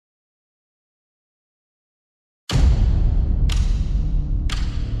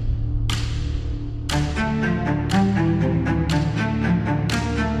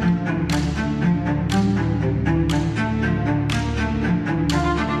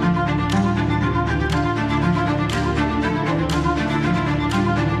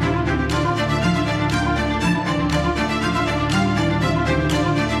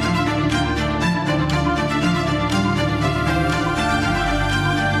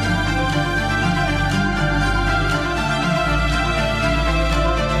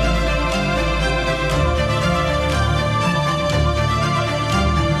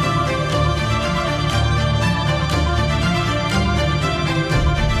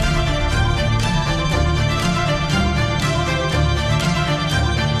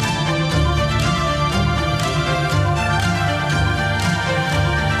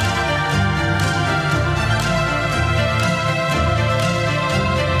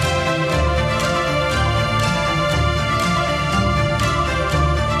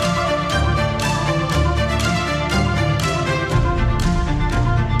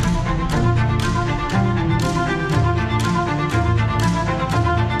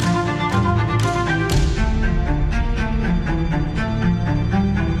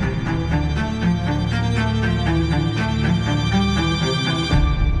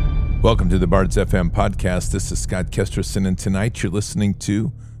Welcome to the Bards FM podcast. This is Scott Kesterson, and tonight you're listening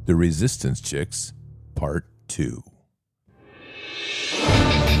to The Resistance Chicks, Part 2.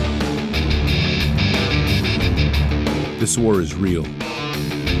 This war is real.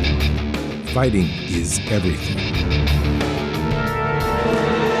 Fighting is everything.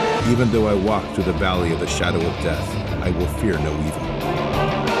 Even though I walk through the valley of the shadow of death, I will fear no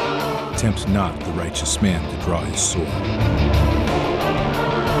evil. Tempt not the righteous man to draw his sword.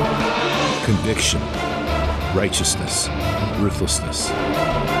 Conviction, righteousness, ruthlessness.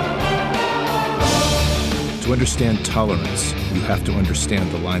 To understand tolerance, you have to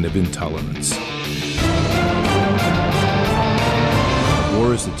understand the line of intolerance.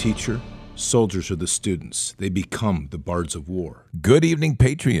 War is the teacher, soldiers are the students. They become the bards of war. Good evening,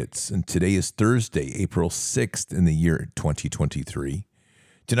 Patriots. And today is Thursday, April 6th in the year 2023.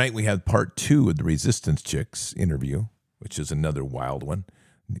 Tonight we have part 2 of the Resistance Chicks interview, which is another wild one.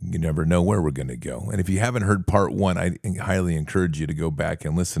 You never know where we're going to go. And if you haven't heard part 1, I highly encourage you to go back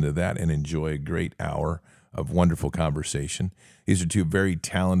and listen to that and enjoy a great hour of wonderful conversation. These are two very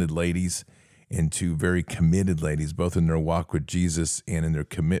talented ladies and two very committed ladies, both in their walk with Jesus and in their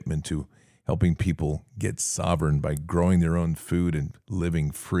commitment to helping people get sovereign by growing their own food and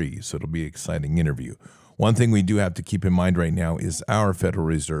living free. So it'll be an exciting interview. One thing we do have to keep in mind right now is our Federal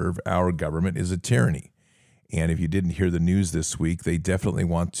Reserve, our government, is a tyranny. And if you didn't hear the news this week, they definitely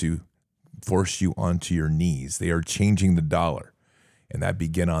want to force you onto your knees. They are changing the dollar. And that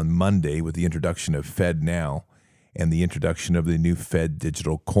began on Monday with the introduction of FedNow and the introduction of the new Fed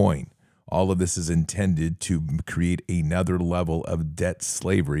digital coin. All of this is intended to create another level of debt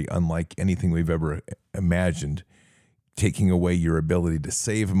slavery, unlike anything we've ever imagined, taking away your ability to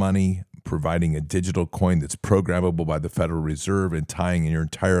save money, providing a digital coin that's programmable by the Federal Reserve, and tying your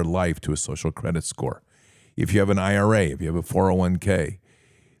entire life to a social credit score. If you have an IRA, if you have a 401k,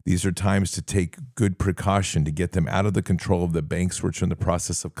 these are times to take good precaution to get them out of the control of the banks, which are in the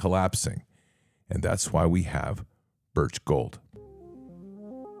process of collapsing. And that's why we have Birch Gold.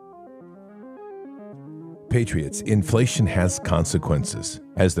 Patriots, inflation has consequences.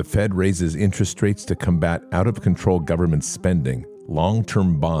 As the Fed raises interest rates to combat out-of-control government spending,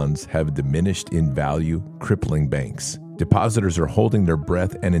 long-term bonds have diminished in value, crippling banks. Depositors are holding their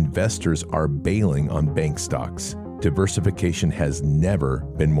breath and investors are bailing on bank stocks. Diversification has never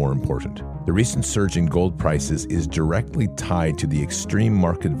been more important. The recent surge in gold prices is directly tied to the extreme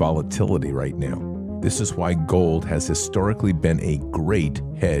market volatility right now. This is why gold has historically been a great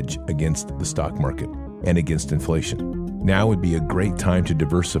hedge against the stock market and against inflation. Now would be a great time to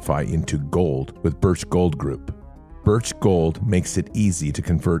diversify into gold with Birch Gold Group. Birch Gold makes it easy to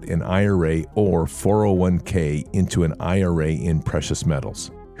convert an IRA or 401k into an IRA in precious metals.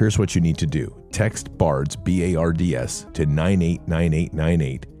 Here's what you need to do. Text BARDS, B-A-R-D-S, to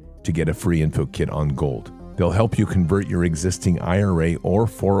 989898 to get a free info kit on gold. They'll help you convert your existing IRA or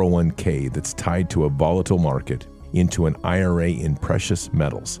 401k that's tied to a volatile market into an IRA in precious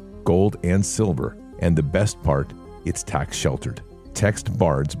metals, gold and silver, and the best part, it's tax sheltered. Text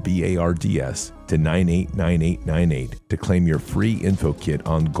BARDS, B-A-R-D-S, to 989898 to claim your free info kit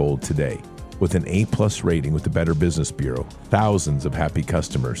on gold today. With an A-plus rating with the Better Business Bureau, thousands of happy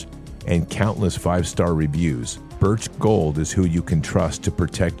customers, and countless 5-star reviews, Birch Gold is who you can trust to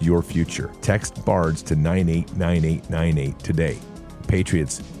protect your future. Text BARDS to 989898 today.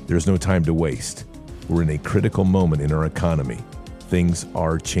 Patriots, there's no time to waste. We're in a critical moment in our economy. Things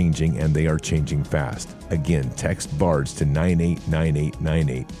are changing, and they are changing fast. Again, text BARDS to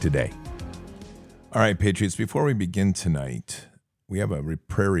 989898 today. All right, Patriots, before we begin tonight, we have a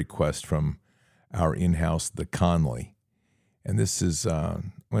prayer request from our in-house, the Conley. And this is,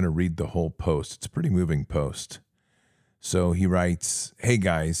 I'm going to read the whole post. It's a pretty moving post. So he writes, "Hey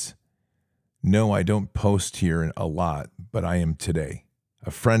guys, no, I don't post here a lot, but I am today.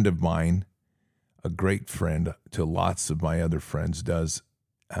 A friend of mine, a great friend to lots of my other friends,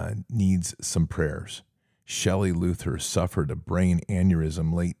 needs some prayers. Shelley Luther suffered a brain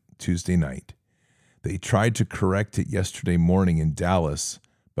aneurysm late Tuesday night. They tried to correct it yesterday morning in Dallas,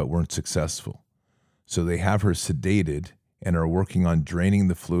 but weren't successful. So they have her sedated and are working on draining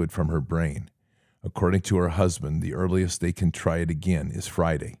the fluid from her brain. According to her husband, the earliest they can try it again is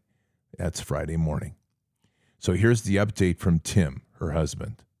Friday. That's Friday morning. So here's the update from Tim, her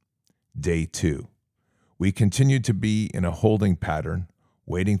husband. Day 2. We continue to be in a holding pattern,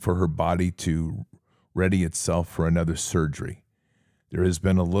 waiting for her body to ready itself for another surgery. There has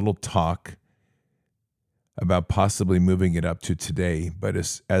been a little talk about possibly moving it up to today, but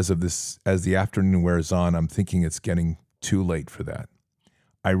as the afternoon wears on, I'm thinking it's getting too late for that.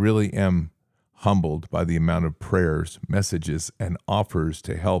 I really am humbled by the amount of prayers, messages, and offers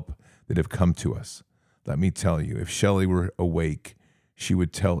to help that have come to us. Let me tell you, if Shelley were awake, she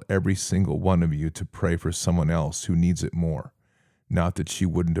would tell every single one of you to pray for someone else who needs it more. Not that she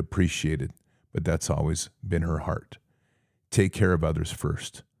wouldn't appreciate it, but that's always been her heart. Take care of others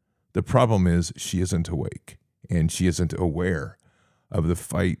first. The problem is she isn't awake, and she isn't aware of the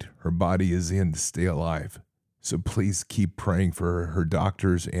fight her body is in to stay alive. So please keep praying for her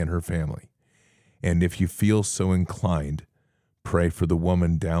doctors and her family. And if you feel so inclined, pray for the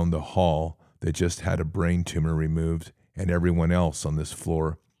woman down the hall that just had a brain tumor removed and everyone else on this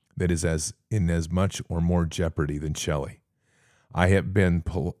floor that is in as much or more jeopardy than Shelley. I have been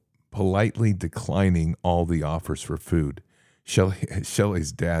politely declining all the offers for food.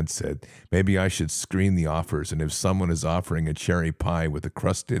 Shelley's dad said, maybe I should screen the offers, and if someone is offering a cherry pie with the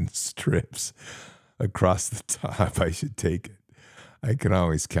crusted strips across the top, I should take it. I can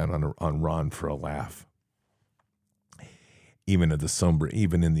always count on Ron for a laugh, even in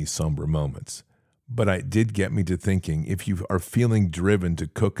these somber moments. But it did get me to thinking, if you are feeling driven to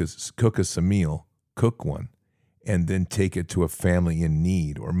cook us a meal, cook one, and then take it to a family in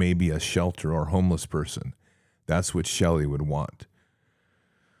need, or maybe a shelter or homeless person. That's what Shelley would want.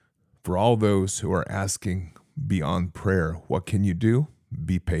 For all those who are asking beyond prayer, what can you do?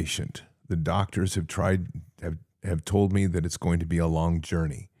 Be patient. The doctors have told me that it's going to be a long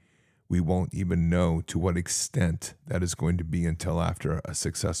journey. We won't even know to what extent that is going to be until after a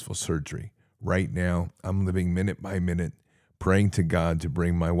successful surgery. Right now, I'm living minute by minute, praying to God to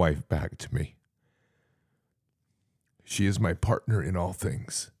bring my wife back to me. She is my partner in all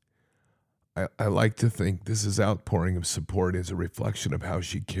things. I like to think this outpouring of support is a reflection of how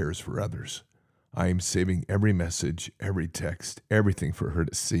she cares for others. I am saving every message, every text, everything for her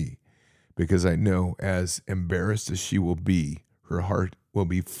to see, because I know, as embarrassed as she will be, her heart will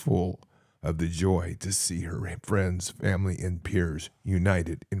be full of the joy to see her friends, family, and peers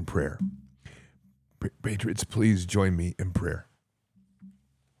united in prayer. Patriots, please join me in prayer.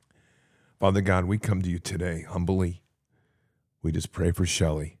 Father God, we come to you today humbly. We just pray for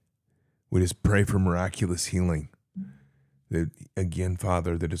Shelley. We just pray for miraculous healing. That, again,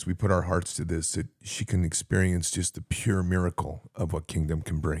 Father, that as we put our hearts to this, that she can experience just the pure miracle of what kingdom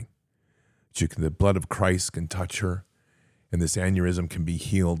can bring. The blood of Christ can touch her, and this aneurysm can be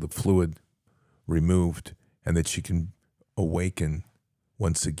healed, the fluid removed, and that she can awaken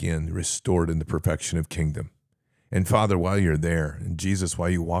once again, restored in the perfection of kingdom. And Father, while you're there, and Jesus, while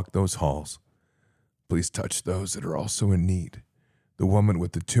you walk those halls, please touch those that are also in need. The woman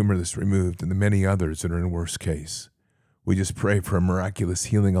with the tumor that's removed, and the many others that are in worse case. We just pray for a miraculous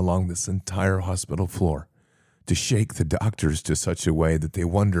healing along this entire hospital floor, to shake the doctors to such a way that they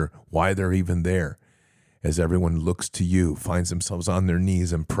wonder why they're even there, as everyone looks to you, finds themselves on their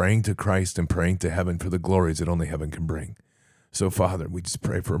knees and praying to Christ and praying to heaven for the glories that only heaven can bring. So, Father, we just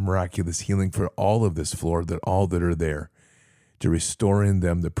pray for a miraculous healing for all of this floor, that all that are there, to restore in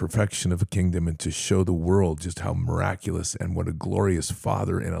them the perfection of a kingdom and to show the world just how miraculous and what a glorious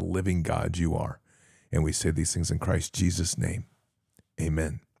Father and a living God you are. And we say these things in Christ Jesus' name.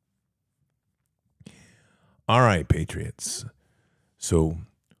 Amen. All right, Patriots. So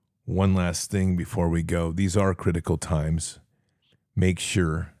one last thing before we go. These are critical times. Make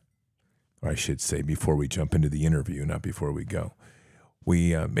sure, or I should say before we jump into the interview, not before we go.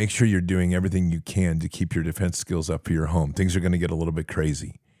 Make sure you're doing everything you can to keep your defense skills up for your home. Things are going to get a little bit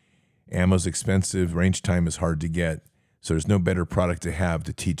crazy. Ammo's expensive. Range time is hard to get. So there's no better product to have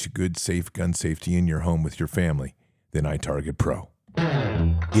to teach good, safe gun safety in your home with your family than iTarget Pro.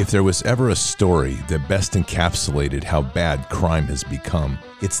 If there was ever a story that best encapsulated how bad crime has become,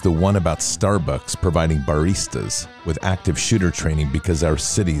 it's the one about Starbucks providing baristas with active shooter training because our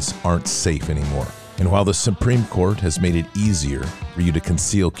cities aren't safe anymore. And while the Supreme Court has made it easier for you to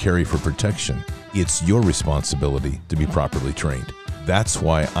conceal carry for protection, it's your responsibility to be properly trained. That's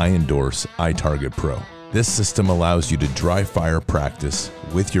why I endorse iTarget Pro. This system allows you to dry fire practice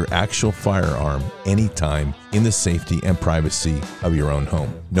with your actual firearm anytime in the safety and privacy of your own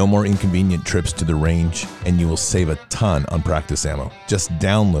home. No more inconvenient trips to the range, and you will save a ton on practice ammo. Just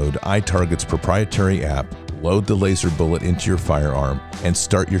download iTarget's proprietary app, load the laser bullet into your firearm, and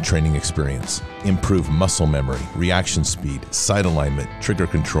start your training experience. Improve muscle memory, reaction speed, sight alignment, trigger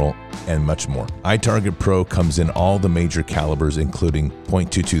control, and much more. iTarget Pro comes in all the major calibers, including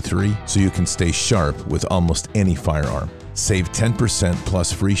 .223, so you can stay sharp with almost any firearm. Save 10%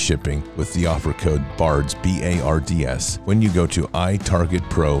 plus free shipping with the offer code BARDS, B-A-R-D-S, when you go to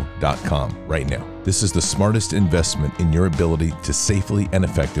itargetpro.com right now. This is the smartest investment in your ability to safely and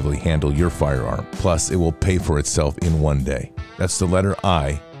effectively handle your firearm. Plus, it will pay for itself in one day. That's the letter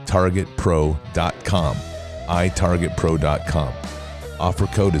I, targetpro.com, itargetpro.com. Offer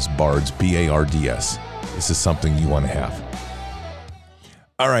code is BARDS, B-A-R-D-S. This is something you want to have.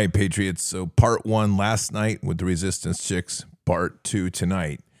 All right, Patriots. So part 1 last night with the Resistance Chicks. Part 2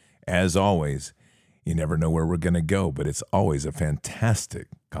 tonight. As always, you never know where we're going to go, but it's always a fantastic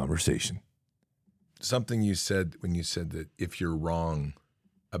conversation. Something you said when you said that if you're wrong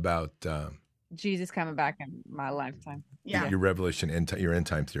about Jesus coming back in my lifetime. Yeah. your revelation, your end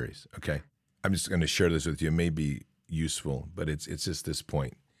time theories. Okay. I'm just going to share this with you. It may be useful, but it's just this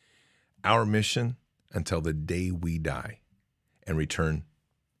point. Our mission until the day we die and return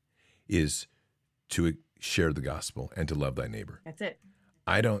is to share the gospel and to love thy neighbor. That's it.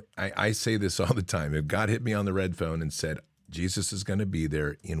 I say this all the time. If God hit me on the red phone and said, Jesus is going to be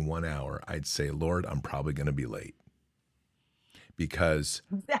there in 1 hour, I'd say, Lord, I'm probably going to be late. Because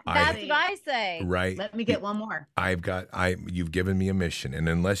That's what I say. Right. Let me get one more. You've given me a mission. And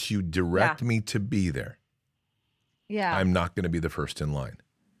unless you direct me to be there, I'm not going to be the first in line.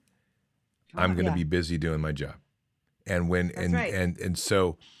 I'm going to be busy doing my job. And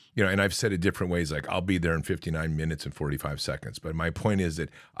so, and I've said it different ways, like I'll be there in 59 minutes and 45 seconds. But my point is that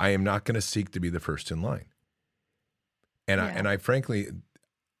I am not going to seek to be the first in line. And I frankly,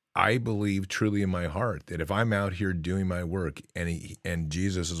 I believe truly in my heart that if I'm out here doing my work and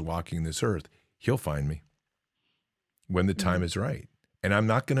Jesus is walking this earth, he'll find me when the time is right. And I'm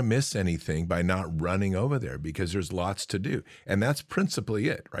not going to miss anything by not running over there because there's lots to do. And that's principally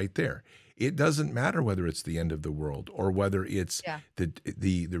it right there. It doesn't matter whether it's the end of the world or whether it's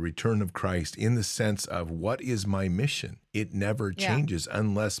the return of Christ in the sense of what is my mission? It never changes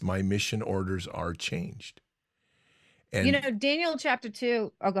unless my mission orders are changed. And Daniel chapter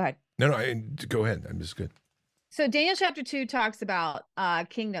 2. Oh, go ahead. No, go ahead. I'm just good. So Daniel chapter 2 talks about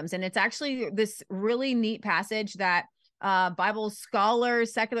kingdoms, and it's actually this really neat passage that secular Bible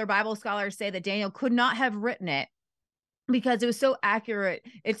scholars say that Daniel could not have written it because it was so accurate.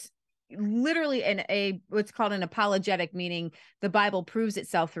 It's literally what's called an apologetic, meaning the Bible proves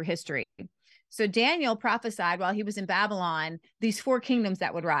itself through history. So Daniel prophesied while he was in Babylon, these 4 kingdoms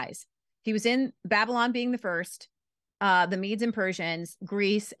that would rise. He was in Babylon being the first, the Medes and Persians,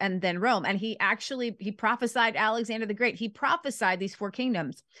 Greece, and then Rome. And he prophesied Alexander the Great. He prophesied these 4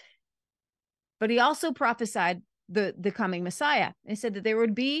 kingdoms, but he also prophesied the coming Messiah. He said that there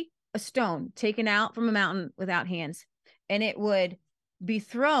would be a stone taken out from a mountain without hands, and it would be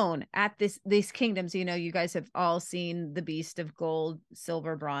thrown at these kingdoms. You guys have all seen the beast of gold,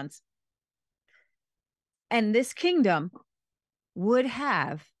 silver, bronze. And this kingdom would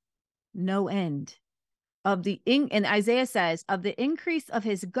have no end and Isaiah says, of the increase of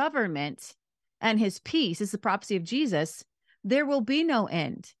his government and his peace, is the prophecy of Jesus, there will be no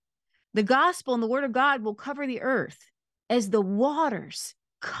end. The gospel and the word of God will cover the earth as the waters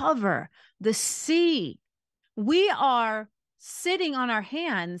cover the sea. We are sitting on our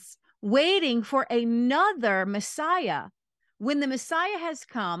hands waiting for another Messiah. When the Messiah has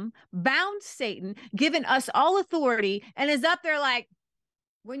come, bound Satan, given us all authority, and is up there like,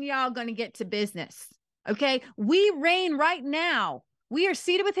 when y'all going to get to business? Okay, we reign right now. We are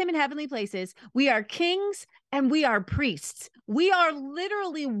seated with him in heavenly places. We are kings and we are priests. We are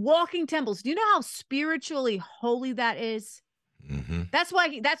literally walking temples. Do you know how spiritually holy that is? Mm-hmm. That's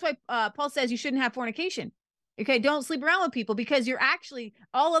why Paul says you shouldn't have fornication. Okay, don't sleep around with people because you're actually,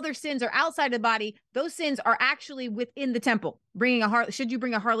 all other sins are outside the body. Those sins are actually within the temple. Should you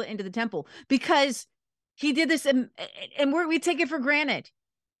bring a harlot into the temple? Because he did this and we take it for granted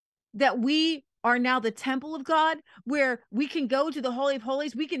that we are now the temple of God, where we can go to the Holy of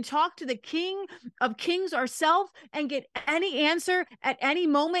Holies. We can talk to the King of Kings ourselves and get any answer at any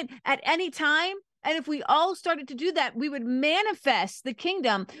moment, at any time. And if we all started to do that, we would manifest the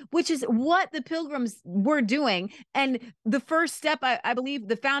kingdom, which is what the pilgrims were doing. And the first step, I believe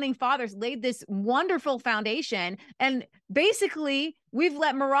the founding fathers laid this wonderful foundation. And basically, we've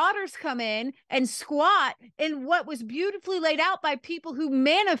let marauders come in and squat in what was beautifully laid out by people who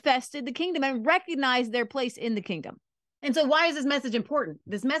manifested the kingdom and recognized their place in the kingdom. And so why is this message important?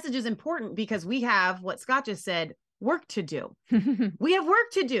 This message is important because we have what Scott just said, work to do. We have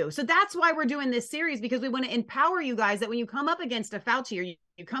work to do. So that's why we're doing this series, because we want to empower you guys that when you come up against a Fauci or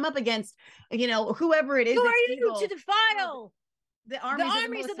you come up against, whoever it is. Who are you to defile the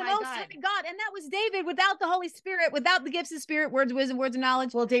armies of the Most High God? And that was David without the Holy Spirit, without the gifts of Spirit, words of wisdom, words of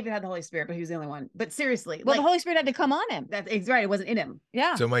knowledge. Well, David had the Holy Spirit, but he was the only one. But seriously. Well, the Holy Spirit had to come on him. That's right. It wasn't in him.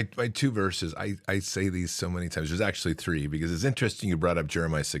 Yeah. So my 2 verses, I say these so many times. There's actually 3, because it's interesting you brought up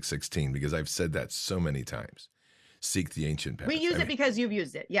Jeremiah 6:16, because I've said that so many times. Seek the ancient path. We use it because you've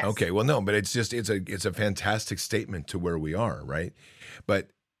used it. Yes. Okay. Well, no, but it's a fantastic statement to where we are, right? But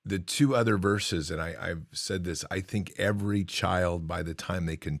The two other verses, and I've said this, I think every child by the time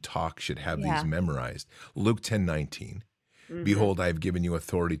they can talk should have these memorized. Luke 10:19. Behold, I have given you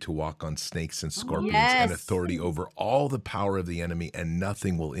authority to walk on snakes and scorpions and authority over all the power of the enemy, and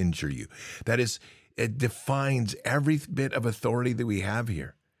nothing will injure you. That is, it defines every bit of authority that we have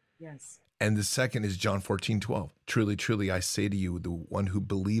here. Yes. And the second is John 14:12. Truly, truly, I say to you, the one who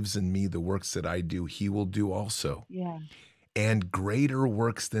believes in me, the works that I do, he will do also. Yeah. And greater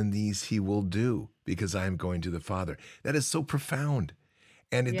works than these he will do, because I am going to the Father. That is so profound.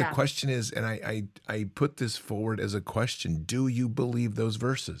 And the question is, and I put this forward as a question, do you believe those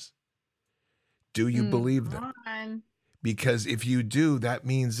verses? Do you believe them? Because if you do, that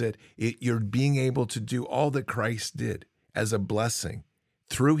means that you're being able to do all that Christ did as a blessing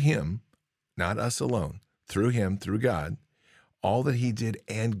through him, not us alone, through him, through God, all that he did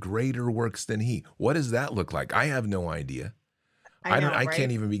and greater works than he. What does that look like? I have no idea. I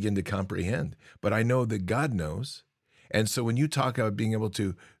can't even begin to comprehend, but I know that God knows. And so when you talk about being able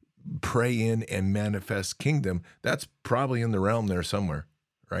to pray in and manifest kingdom, that's probably in the realm there somewhere,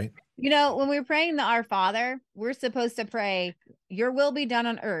 right? You know, when we're praying the Our Father, we're supposed to pray, your will be done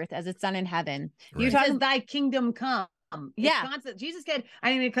on earth as it's done in heaven. Right. You talk, thy kingdom come. Yeah. Jesus said, I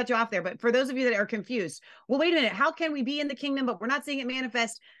didn't mean to cut you off there, but for those of you that are confused, well, wait a minute. How can we be in the kingdom, but we're not seeing it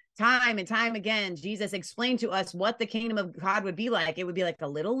manifest? Time and time again, Jesus explained to us what the kingdom of God would be like. It would be like a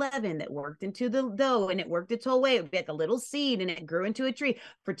little leaven that worked into the dough and it worked its whole way. It would be like a little seed and it grew into a tree.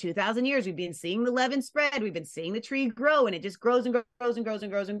 For 2,000 years, we've been seeing the leaven spread. We've been seeing the tree grow, and it just grows and grows and grows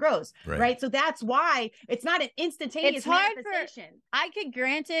and grows and grows. Right. So that's why it's not an instantaneous manifestation. I could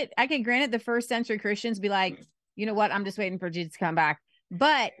grant it the first century Christians be like, you know what? I'm just waiting for Jesus to come back.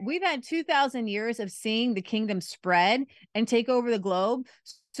 But we've had 2,000 years of seeing the kingdom spread and take over the globe,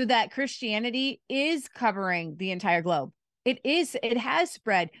 so that Christianity is covering the entire globe. It has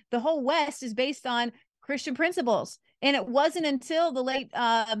spread. The whole West is based on Christian principles. And it wasn't until the late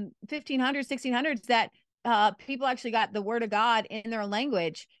 1500s, 1600s that people actually got the word of God in their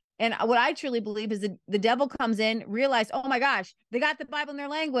language. And what I truly believe is that the devil comes in, realized, oh my gosh, they got the Bible in their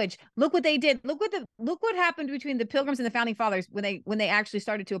language. Look what they did. Look what happened between the Pilgrims and the Founding Fathers when they actually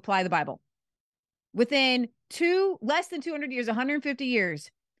started to apply the Bible. Within less than 200 years, 150 years,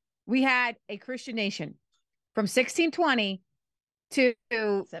 we had a Christian nation from 1620 to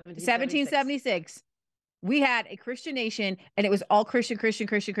 1776. We had a Christian nation, and it was all Christian.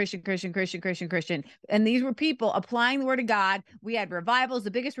 And these were people applying the word of God. We had revivals, the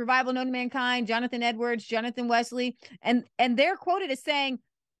biggest revival known to mankind, Jonathan Edwards, Jonathan Wesley. And they're quoted as saying,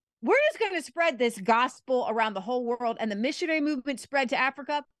 we're just going to spread this gospel around the whole world. And the missionary movement spread to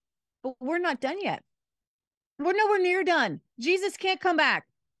Africa, but we're not done yet. We're nowhere near done. Jesus can't come back.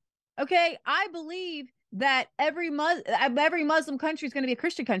 Okay, I believe that every Muslim country is going to be a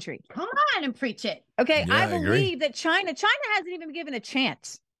Christian country. Come on and preach it. Okay, yeah, I believe that China hasn't even been given a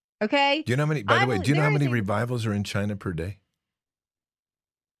chance. Okay. Do you know how many? By the way, do you know how many revivals are in China per day?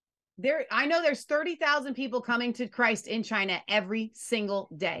 I know there's 30,000 people coming to Christ in China every single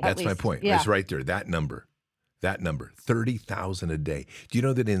day. That's my point. Yeah. It's right there. That number, 30,000 a day. Do you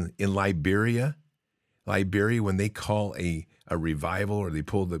know that in Liberia, when they call a revival or they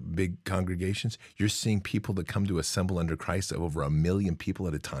pull the big congregations, you're seeing people that come to assemble under Christ of over 1 million people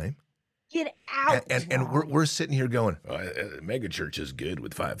at a time? Get out. And we're sitting here going, mega church is good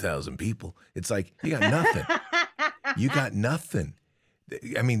with 5,000 people. It's like, you got nothing. You got nothing.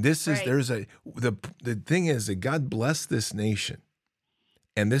 I mean, the thing is that God bless this nation.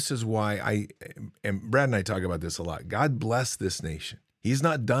 And this is why and Brad and I talk about this a lot. God bless this nation. He's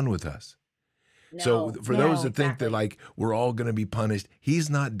not done with us. So for those that think that like we're all going to be punished, he's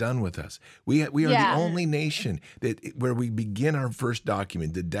not done with us. We are the only nation where we begin our first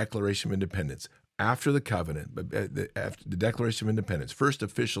document, the Declaration of Independence, after the covenant, but after the Declaration of Independence, first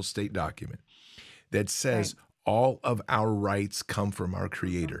official state document that says all of our rights come from our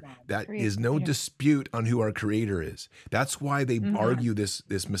Creator. That is no dispute on who our Creator is. That's why they argue this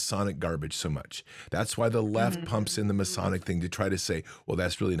Masonic garbage so much. That's why the left pumps in the Masonic thing to try to say, well,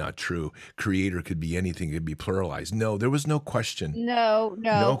 that's really not true. Creator could be anything. It could be pluralized. No, there was no question.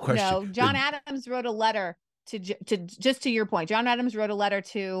 No question. John Adams wrote a letter to just to your point. John Adams wrote a letter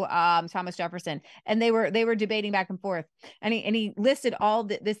to Thomas Jefferson, and they were debating back and forth. And he listed all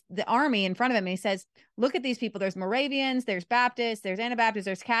the army in front of him. And he says, look at these people. There's Moravians, there's Baptists, there's Anabaptists,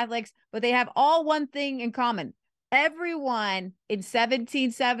 there's Catholics, but they have all one thing in common. Everyone in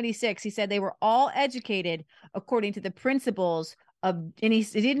 1776, he said they were all educated according to the principles of, and he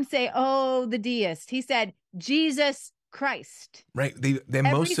didn't say, oh, the deist. He said, Jesus Christ. Right. Most of them did.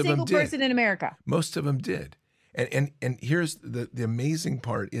 Every single person in America. Most of them did. And here's the amazing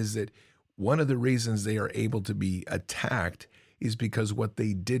part is that one of the reasons they are able to be attacked is because what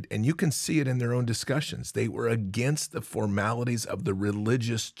they did, and you can see it in their own discussions, they were against the formalities of the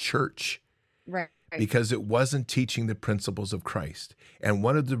religious church. Right. Because it wasn't teaching the principles of Christ. And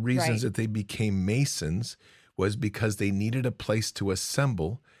one of the reasons that they became Masons was because they needed a place to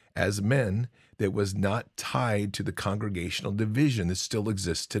assemble as men that was not tied to the congregational division that still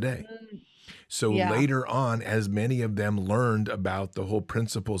exists today. So later on, as many of them learned about the whole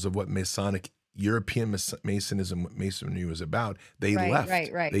principles of what European Masonry was about, they left.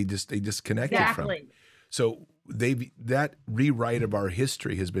 They disconnected from it. So that rewrite of our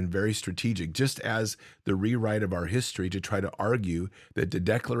history has been very strategic, just as the rewrite of our history to try to argue that the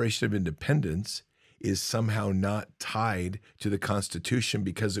Declaration of Independence is somehow not tied to the Constitution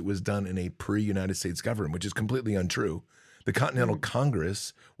because it was done in a pre-United States government, which is completely untrue. The Continental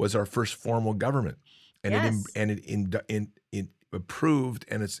Congress was our first formal government, and it approved,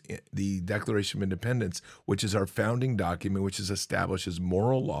 and it's the Declaration of Independence, which is our founding document, which establishes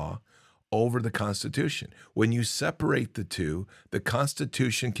moral law over the Constitution. When you separate the two, the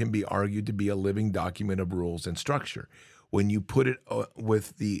Constitution can be argued to be a living document of rules and structure. When you put it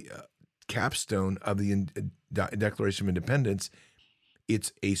with the capstone of the Declaration of Independence,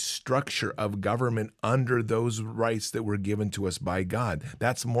 it's a structure of government under those rights that were given to us by God.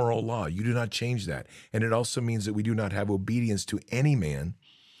 That's moral law. You do not change that. And it also means that we do not have obedience to any man.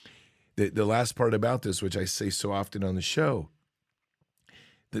 The last part about this, which I say so often on the show,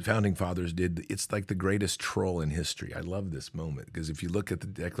 the founding fathers did, it's like the greatest troll in history. I love this moment because if you look at the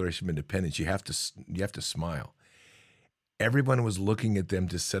Declaration of Independence, you have to smile. Everyone was looking at them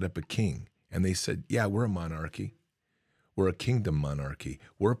to set up a king, and they said, yeah, we're a monarchy. We're a kingdom monarchy.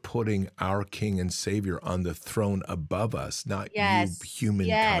 We're putting our king and savior on the throne above us, not you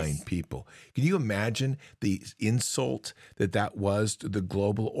humankind people. Can you imagine the insult that was to the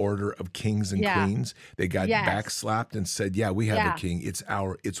global order of kings and queens? They got backslapped and said, yeah, we have a king. It's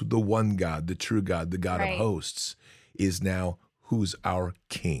the one God, the true God, the God of hosts is now who's our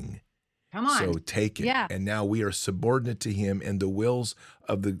king. Come on. So take it. Yeah. And now we are subordinate to him, and the wills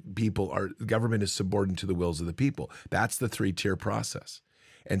of the people the government is subordinate to the wills of the people. That's the 3-tier process.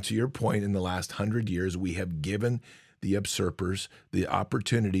 And to your point, in the last 100 years, we have given the usurpers the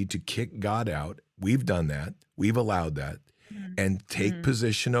opportunity to kick God out. We've done that. We've allowed that and take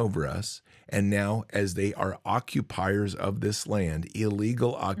position over us. And now, as they are occupiers of this land,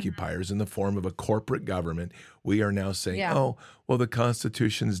 illegal occupiers in the form of a corporate government, we are now saying, oh, well, the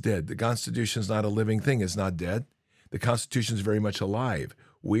Constitution's dead. The Constitution's not a living thing. It's not dead. The Constitution's very much alive.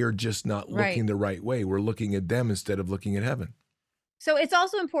 We are just not looking the right way. We're looking at them instead of looking at heaven. So it's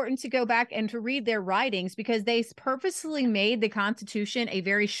also important to go back and to read their writings because they purposely made the Constitution a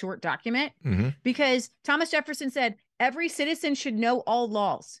very short document because Thomas Jefferson said, every citizen should know all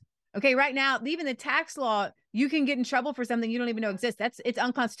laws. Okay, right now, even the tax law, you can get in trouble for something you don't even know exists. It's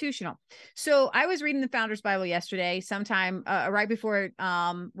unconstitutional. So I was reading the Founders Bible yesterday, sometime right before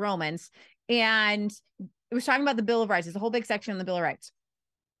Romans, and it was talking about the Bill of Rights. There's a whole big section on the Bill of Rights.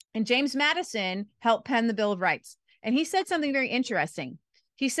 And James Madison helped pen the Bill of Rights. And he said something very interesting.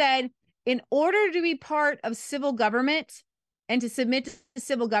 He said, in order to be part of civil government and to submit to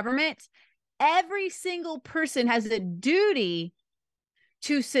civil government, every single person has a duty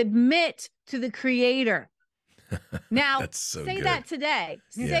to submit to the Creator. Now, say that today.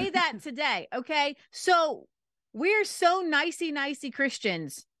 Say that today. Okay. So we're so nicey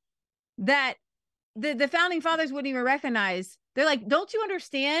Christians that the founding fathers wouldn't even recognize. They're like, don't you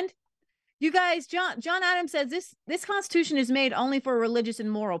understand? You guys, John Adams says this Constitution is made only for religious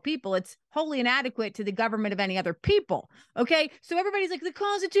and moral people. It's wholly inadequate to the government of any other people. Okay. So everybody's like, the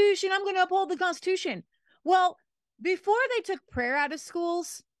Constitution, I'm going to uphold the Constitution. Well, before they took prayer out of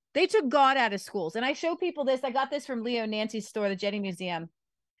schools, they took God out of schools. And I show people this. I got this from Leo Nancy's store, the Jetty Museum.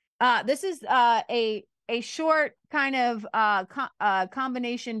 This is a short kind of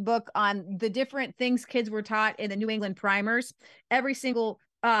combination book on the different things kids were taught in the New England primers. Every single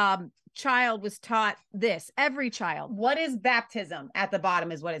child was taught this. Every child. What is baptism? At the bottom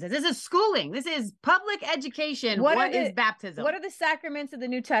is what it says. This is schooling. This is public education. What is baptism? What are the sacraments of the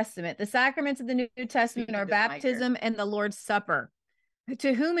New Testament? The sacraments of the New Testament are baptism and the Lord's Supper.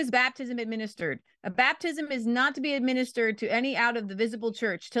 To whom is baptism administered? A baptism is not to be administered to any out of the visible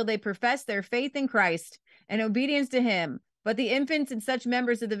church till they profess their faith in Christ and obedience to him. But the infants and such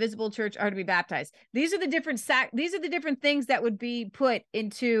members of the visible church are to be baptized. These are the different things that would be put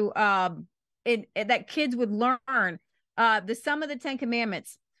into that kids would learn. The sum of the 10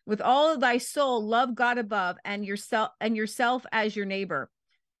 commandments: with all of thy soul love God above and yourself as your neighbor.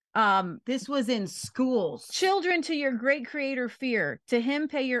 This was in schools. Children, to your great creator fear, to him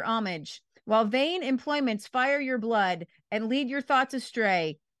pay your homage, while vain employments fire your blood and lead your thoughts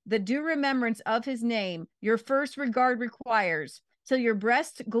astray. The due remembrance of his name your first regard requires, till your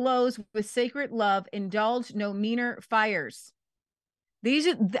breast glows with sacred love. Indulge no meaner fires. These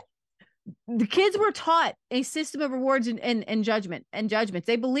are the kids were taught a system of rewards and judgments.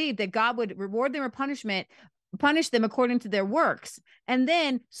 They believed that God would reward them or punish them according to their works. And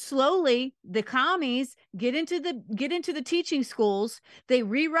then slowly the commies get into the teaching schools. They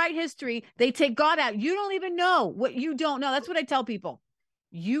rewrite history. They take God out. You don't even know what you don't know. That's what I tell people.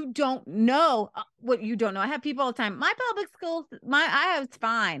 You don't know what you don't know. I have people all the time. My public school, it's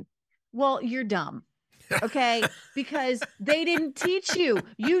fine. Well, you're dumb. Okay. Because they didn't teach you.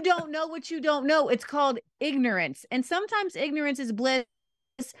 You don't know what you don't know. It's called ignorance. And sometimes ignorance is bliss.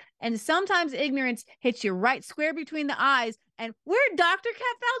 And sometimes ignorance hits you right square between the eyes. And where'd Dr.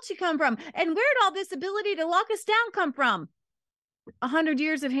 Cat Fauci come from? And where'd all this ability to lock us down come from? 100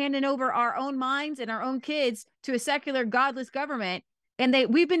 years of handing over our own minds and our own kids to a secular, godless government. And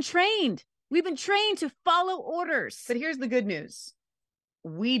we've been trained to follow orders. But here's the good news.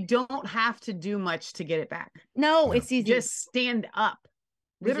 We don't have to do much to get it back. No, it's easy. Just stand up.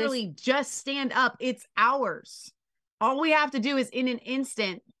 Literally just stand up. It's ours. All we have to do is in an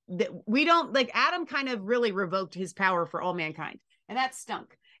instant that we don't like Adam kind of really revoked his power for all mankind. And that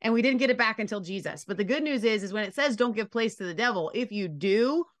stunk. And we didn't get it back until Jesus. But the good news is when it says don't give place to the devil, if you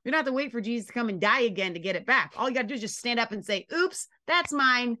do, you don't have to wait for Jesus to come and die again to get it back. All you got to do is just stand up and say, oops, that's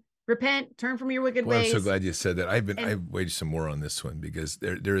mine. Repent, turn from your wicked ways. I'm so glad you said that. I've waged some more on this one because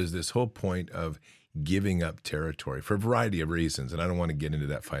there is this whole point of giving up territory for a variety of reasons. And I don't want to get into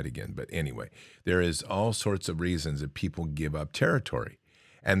that fight again. But anyway, there is all sorts of reasons that people give up territory.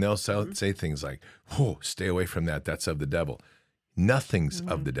 And they'll say things like, oh, stay away from that. That's of the devil. Nothing's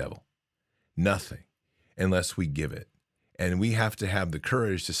of the devil. Nothing. Unless we give it. And we have to have the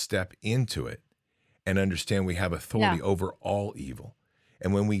courage to step into it and understand we have authority over all evil.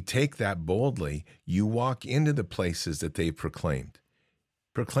 And when we take that boldly, you walk into the places that they've proclaimed.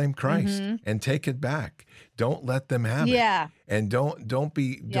 Proclaim Christ and take it back. Don't let them have it. And don't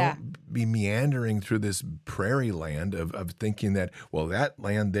be meandering through this prairie land of thinking that, well, that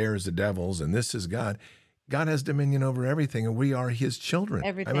land there is the devil's and this is God. God has dominion over everything, and we are his children.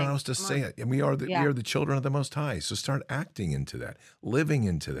 Everything. I don't know how else to say it. And we are the children of the Most High. So start acting into that, living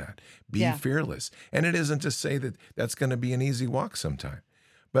into that. Be fearless. And it isn't to say that that's going to be an easy walk sometime.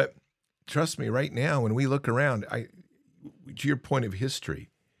 But trust me, right now, when we look around, to your point of history,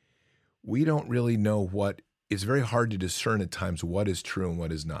 we don't really know it's very hard to discern at times what is true and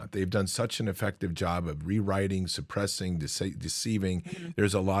what is not. They've done such an effective job of rewriting, suppressing, deceiving.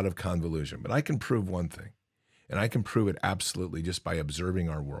 There's a lot of convolution. But I can prove one thing, and I can prove it absolutely just by observing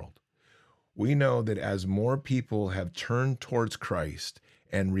our world. We know that as more people have turned towards Christ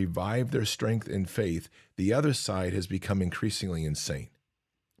and revived their strength in faith, the other side has become increasingly insane.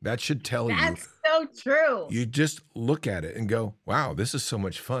 That should tell you. That's so true. You just look at it and go, wow, this is so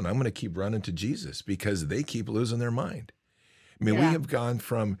much fun. I'm going to keep running to Jesus because they keep losing their mind. I mean, we have gone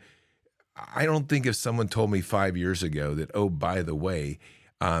from, I don't think if someone told me 5 years ago that, oh, by the way,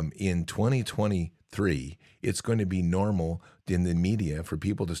 in 2023, it's going to be normal in the media for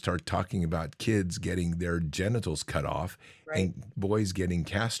people to start talking about kids getting their genitals cut off and boys getting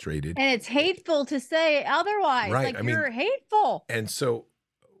castrated. And it's hateful to say otherwise. Right. Like you're hateful. And so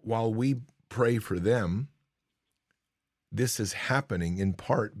while we pray for them, this is happening in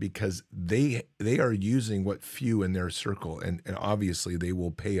part because they are using what few in their circle, and obviously they will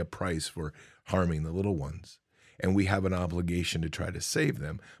pay a price for harming the little ones. And we have an obligation to try to save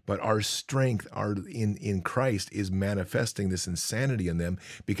them. But our strength in Christ is manifesting this insanity in them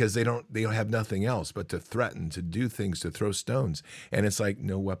because they don't have nothing else but to threaten, to do things, to throw stones. And it's like,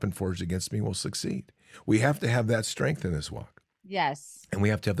 no weapon forged against me will succeed. We have to have that strength in this walk. Yes. And we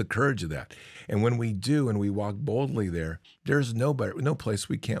have to have the courage of that. And when we do and we walk boldly there, there's no place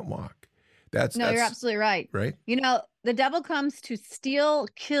we can't walk. You're absolutely right. Right? You know, the devil comes to steal,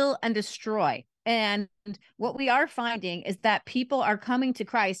 kill, and destroy. And what we are finding is that people are coming to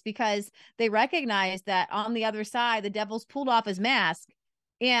Christ because they recognize that on the other side, the devil's pulled off his mask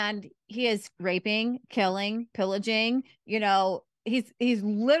and he is raping, killing, pillaging. You know, he's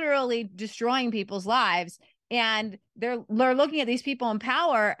literally destroying people's lives. And they're looking at these people in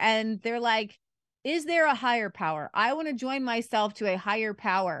power and they're like, is there a higher power? I want to join myself to a higher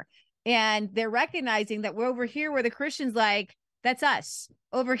power. And they're recognizing that we're over here where the Christians like, that's us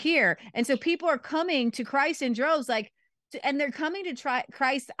over here. And so people are coming to Christ in droves, and they're coming to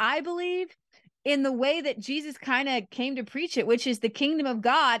Christ, I believe, in the way that Jesus kind of came to preach it, which is the kingdom of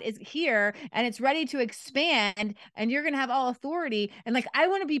God is here and it's ready to expand and you're going to have all authority. And like, I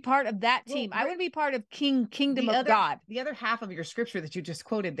want to be part of that team. I want to be part of kingdom of God. The other half of your scripture that you just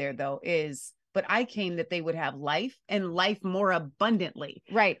quoted there though is, but I came that they would have life and life more abundantly.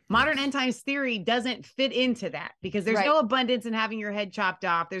 Right. Modern end times theory doesn't fit into that because there's no abundance in having your head chopped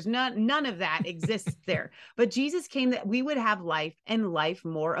off. There's none of that exists there. But Jesus came that we would have life and life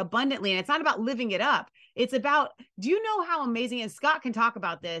more abundantly. And it's not about living it up. It's about, do you know how amazing, and Scott can talk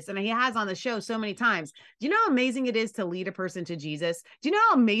about this, and he has on the show so many times. Do you know how amazing it is to lead a person to Jesus? Do you know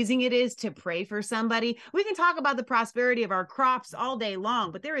how amazing it is to pray for somebody? We can talk about the prosperity of our crops all day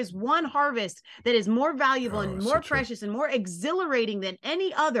long, but there is one harvest that is more valuable and more precious and more exhilarating than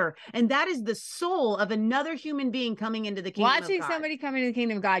any other. And that is the soul of another human being coming into the kingdom of God. Watching somebody come into the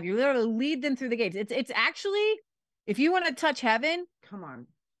kingdom of God, you literally lead them through the gates. It's actually, if you want to touch heaven, come on,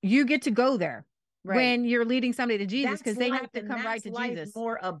 you get to go there. Right. When you're leading somebody to Jesus, because they have to come right to Jesus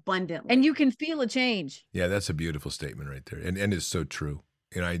more abundantly. And you can feel a change. Yeah, that's a beautiful statement right there. And it's so true.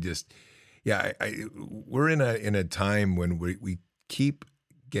 And I just, we're in a time when we keep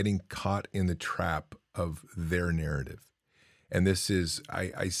getting caught in the trap of their narrative. And this is,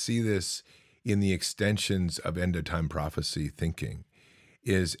 I see this in the extensions of end of time prophecy thinking,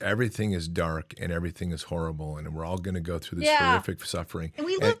 is everything is dark and everything is horrible and we're all going to go through this horrific suffering. And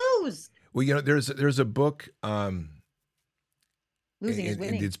we lose. Well, you know, there's a book. Losing is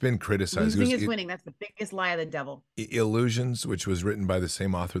winning. It's been criticized. Losing is winning. That's the biggest lie of the devil. Illusions, which was written by the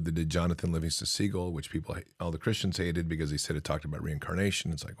same author that did Jonathan Livingston Seagull, which all the Christians hated because he said it talked about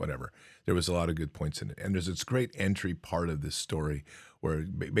reincarnation. It's like, whatever. There was a lot of good points in it. And there's this great entry part of this story where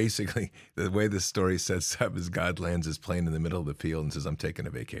basically the way this story sets up is God lands his plane in the middle of the field and says, I'm taking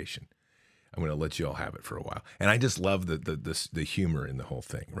a vacation. I'm going to let you all have it for a while. And I just love the humor in the whole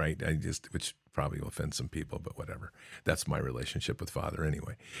thing, right? Which probably will offend some people, but whatever. That's my relationship with Father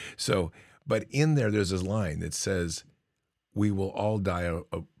anyway. So, but in there's this line that says, we will all die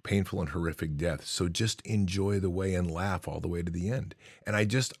a painful and horrific death. So just enjoy the way and laugh all the way to the end. And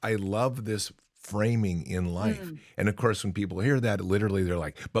I love this framing in life. And of course, when people hear that, literally they're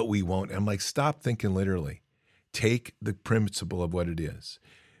like, but we won't. I'm like, stop thinking literally. Take the principle of what it is.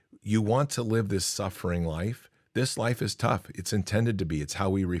 You want to live this suffering life. This life is tough. It's intended to be. It's how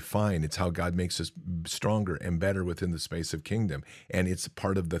we refine. It's how God makes us stronger and better within the space of kingdom. And it's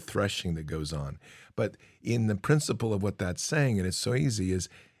part of the threshing that goes on. But in the principle of what that's saying, and it's so easy, is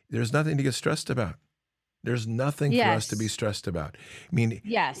there's nothing to get stressed about. There's nothing for us to be stressed about. I mean,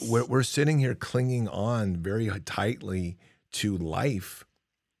 we're sitting here clinging on very tightly to life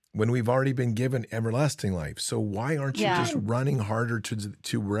when we've already been given everlasting life. So why aren't you just running harder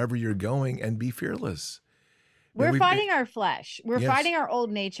to wherever you're going and be fearless? We're fighting our flesh. We're fighting our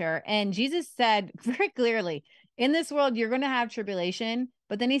old nature. And Jesus said very clearly, in this world, you're going to have tribulation.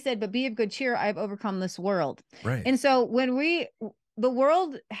 But then he said, but be of good cheer. I've overcome this world. Right. And so when the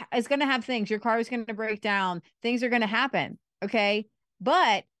world is going to have things, your car is going to break down. Things are going to happen. Okay.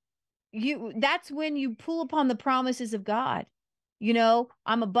 But that's when you pull upon the promises of God. You know,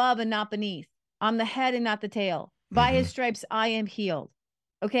 I'm above and not beneath. I'm the head and not the tail. By his stripes, I am healed.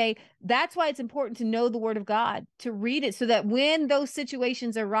 Okay. That's why it's important to know the word of God, to read it so that when those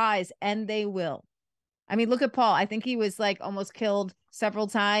situations arise, and they will. I mean, look at Paul. I think he was like almost killed several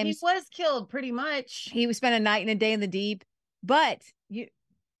times. He was killed pretty much. He spent a night and a day in the deep, but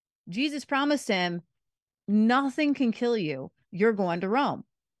Jesus promised him, nothing can kill you. You're going to Rome,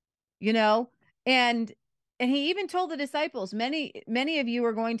 you know? And he even told the disciples, many of you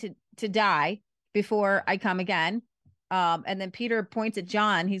are going to die before I come again. And then Peter points at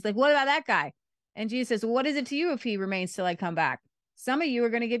John. He's like, what about that guy? And Jesus says, well, what is it to you if he remains till I come back? Some of you are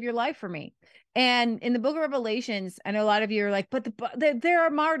going to give your life for me. And in the book of Revelations, I know a lot of you are like, but there are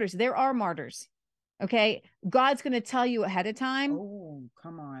martyrs. There are martyrs. Okay. God's going to tell you ahead of time. Oh,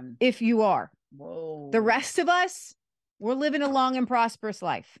 come on. If you are. Whoa. The rest of us, we're living a long and prosperous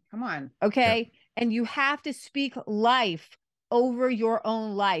life. Come on. Okay. Yeah. And you have to speak life over your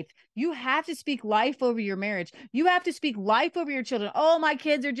own life. You have to speak life over your marriage. You have to speak life over your children. Oh, my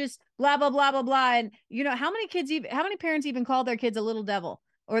kids are just blah, blah, blah, blah, blah. And you know, how many parents even call their kids a little devil,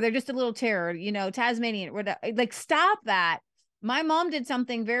 or they're just a little terror, you know, Tasmanian, like, stop that. My mom did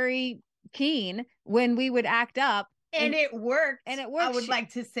something very keen when we would act up. And it worked. And it worked. I would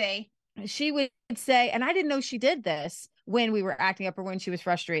like to say. She would say, and I didn't know she did this when we were acting up or when she was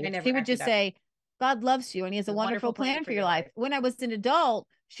frustrated. She would just say, God loves you and he has a wonderful plan for your life. When I was an adult,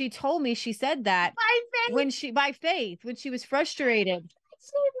 she told me, she said that by faith, when she was frustrated.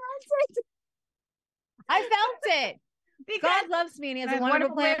 I felt it. God loves me and he has a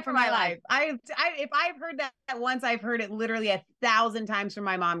wonderful plan for my life. If I've heard that once, I've heard it literally 1,000 times from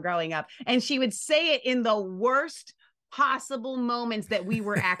my mom growing up. And she would say it in the worst possible moments that we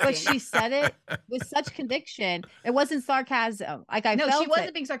were acting. But she said it with such conviction. It wasn't sarcasm. Like I felt she wasn't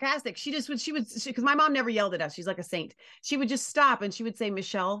it. being sarcastic. She would, because my mom never yelled at us. She's like a saint. She would just stop and she would say,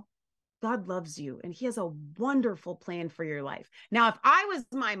 Michelle, God loves you and he has a wonderful plan for your life. Now, if I was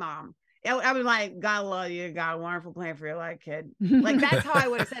my mom, I would be like, God love you, got a wonderful plan for your life, kid. Like that's how I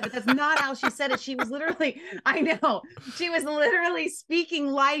would have said it, but that's not how she said it. She was literally, I know, she was literally speaking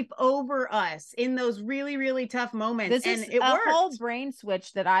life over us in those really, really tough moments. This is a whole brain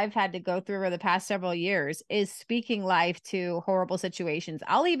switch that I've had to go through over the past several years is speaking life to horrible situations.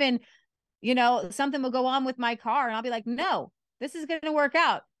 I'll even, something will go on with my car and I'll be like, no, this is going to work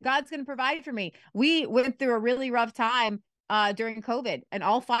out. God's going to provide for me. We went through a really rough time during COVID, and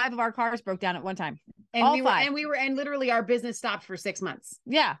all 5 of our cars broke down at one time. And and literally our business stopped for 6 months.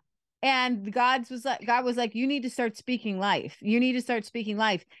 Yeah. And God was like, you need to start speaking life. You need to start speaking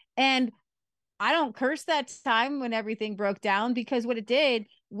life. And I don't curse that time when everything broke down, because what it did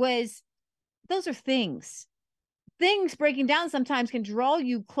was, those are things breaking down sometimes can draw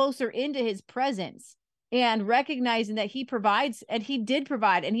you closer into his presence. And recognizing that he provides, and he did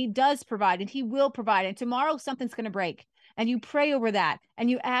provide, and he does provide, and he will provide. And tomorrow something's going to break. And you pray over that and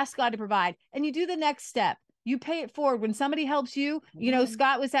you ask God to provide and you do the next step. You pay it forward. When somebody helps you,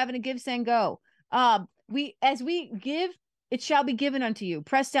 Scott was having a give, send, go. As we give, it shall be given unto you.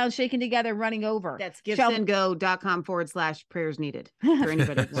 Pressed down, shaken together, running over. That's givesendgo.com/prayers needed for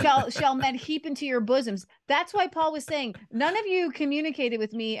anybody. shall men heap into your bosoms. That's why Paul was saying, none of you communicated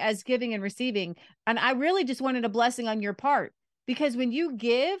with me as giving and receiving. And I really just wanted a blessing on your part. Because when you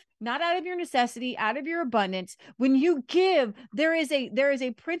give, not out of your necessity, out of your abundance, when you give, there is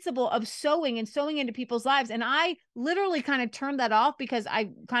a principle of sowing and sowing into people's lives. And I literally kind of turned that off because I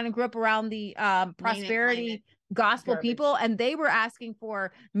kind of grew up around the prosperity gospel people, and they were asking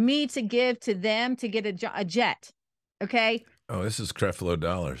for me to give to them to get a jet. Okay. Oh, this is Creflo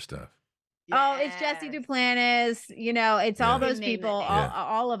Dollar stuff. Yes. Oh, it's Jesse Duplantis. It's all those people,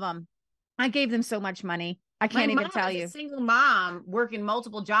 all of them. I gave them so much money. I can't even tell you. A single mom working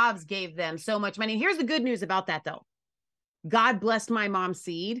multiple jobs gave them so much money. Here's the good news about that, though. God blessed my mom's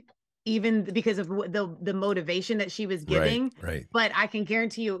seed, even because of the motivation that she was giving. Right. But I can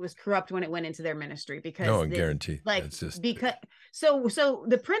guarantee you it was corrupt when it went into their ministry, because guarantee. Like, because so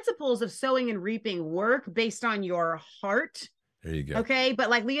the principles of sowing and reaping work based on your heart. There you go. Okay. But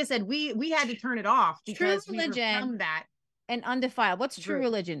like Leah said, we had to turn it off because true religion we become that. And undefiled. What's true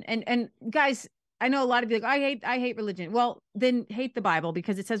religion? And guys, I know a lot of you like, I hate religion. Well, then hate the Bible,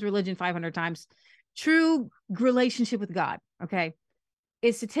 because it says religion 500 times. True relationship with God, okay,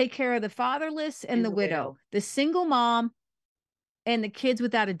 is to take care of the fatherless and the widow, the single mom, and the kids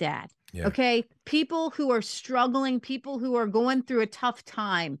without a dad. Yeah. Okay. People who are struggling, people who are going through a tough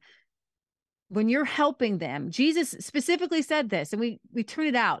time. When you're helping them, Jesus specifically said this, and we turn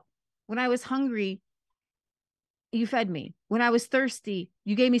it out. When I was hungry, you fed me. When I was thirsty,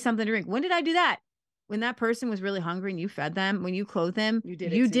 you gave me something to drink. When did I do that? When that person was really hungry and you fed them, when you clothed them,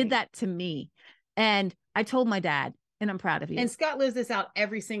 you did that to me. And I told my dad, and I'm proud of you. And Scott lives this out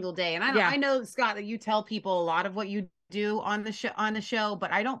every single day. And I know, Scott, that you tell people a lot of what you do on the show,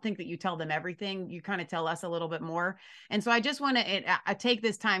 but I don't think that you tell them everything. You kind of tell us a little bit more. And so I just want to take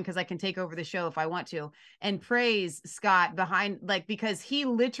this time, because I can take over the show if I want to, and praise Scott because he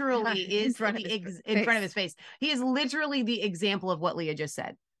literally is in front of his face. He is literally the example of what Leah just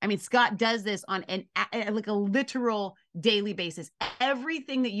said. I mean, Scott does this on a literal daily basis.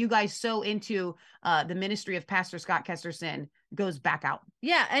 Everything that you guys sow into the ministry of Pastor Scott Kesterson goes back out.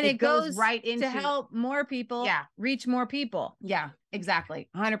 Yeah. And it goes right into to help more people reach more people. Yeah, exactly.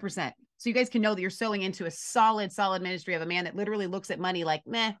 100%. So you guys can know that you're sowing into a solid ministry of a man that literally looks at money like,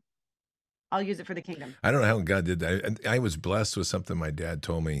 meh, I'll use it for the kingdom. I don't know how God did that. I was blessed with something my dad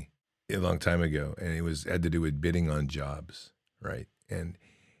told me a long time ago, and it had to do with bidding on jobs, right?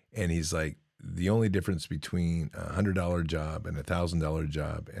 And he's like, the only difference between $100 job and $1,000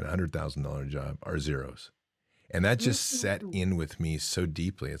 job and $100,000 job are zeros. And that just set in with me so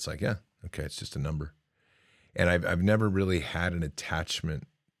deeply. It's like, yeah, okay, it's just a number. And I've never really had an attachment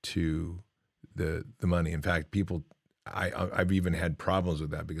to the money. In fact, I've even had problems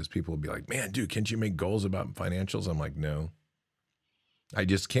with that, because people will be like, man, dude, can't you make goals about financials? I'm like, no, I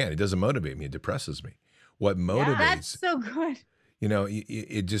just can't. It doesn't motivate me. It depresses me. What motivates? That's so good.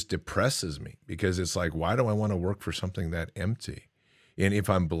 It just depresses me, because it's like, why do I want to work for something that empty? And if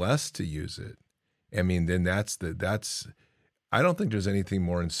I'm blessed to use it, I mean, then I don't think there's anything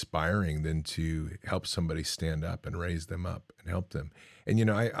more inspiring than to help somebody stand up and raise them up and help them.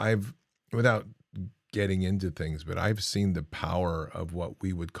 And I've without getting into things, but I've seen the power of what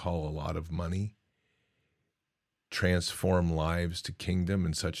we would call a lot of money transform lives to kingdom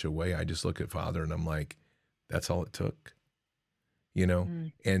in such a way. I just look at Father and I'm like, that's all it took,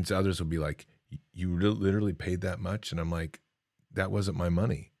 And so others will be like, you literally paid that much, and I'm like, that wasn't my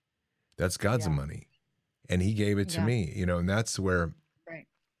money. That's God's money. And he gave it to me, and that's where, Right.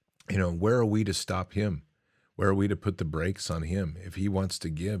 Where are we to stop him? Where are we to put the brakes on him? If he wants to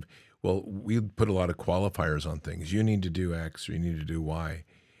give, well, we put a lot of qualifiers on things. You need to do X, or you need to do Y.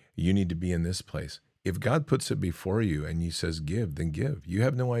 You need to be in this place. If God puts it before you and he says give, then give. You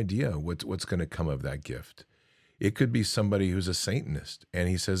have no idea what's going to come of that gift. It could be somebody who's a Satanist and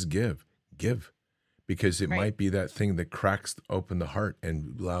he says give, because it might be that thing that cracks open the heart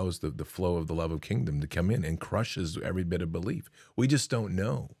and allows the flow of the love of kingdom to come in and crushes every bit of belief. We just don't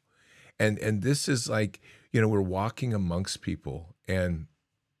know. And this is like, we're walking amongst people and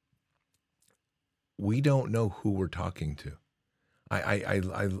we don't know who we're talking to.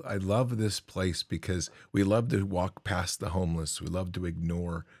 I love this place because we love to walk past the homeless. We love to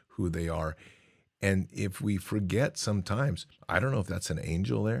ignore who they are. And if we forget sometimes, I don't know if that's an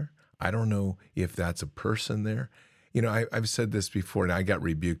angel there. I don't know if that's a person there. I've said this before, and I got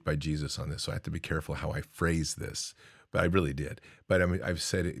rebuked by Jesus on this, so I have to be careful how I phrase this, but I really did. But I mean, I've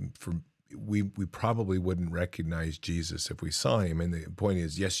said it we probably wouldn't recognize Jesus if we saw him. And the point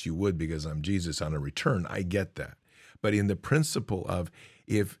is, yes, you would, because I'm Jesus on a return. I get that. But in the principle of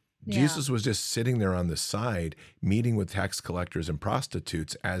if Jesus was just sitting there on the side, meeting with tax collectors and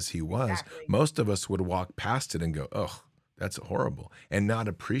prostitutes as he was, most of us would walk past it and go, oh, that's horrible, and not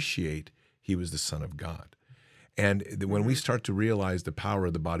appreciate he was the Son of God. And when we start to realize the power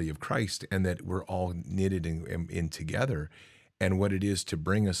of the body of Christ and that we're all knitted in together and what it is to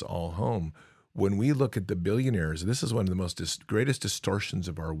bring us all home, when we look at the billionaires, this is one of the greatest distortions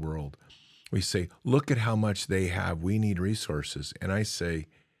of our world. We say, look at how much they have. We need resources. And I say,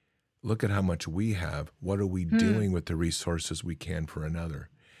 look at how much we have. What are we doing with the resources we can for another?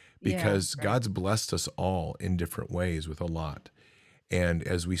 Because God's blessed us all in different ways with a lot. And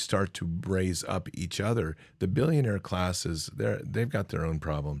as we start to raise up each other, the billionaire classes, they've got their own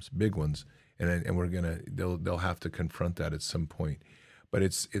problems, big ones. And they'll have to confront that at some point. But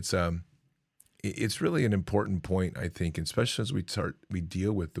it's really an important point, I think, especially as we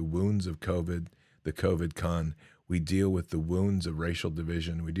deal with the wounds of COVID, the COVID con. We deal with the wounds of racial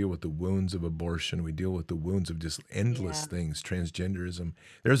division. We deal with the wounds of abortion. We deal with the wounds of just endless things, transgenderism.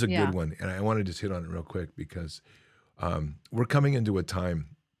 There's a good one, and I want to just hit on it real quick because we're coming into a time,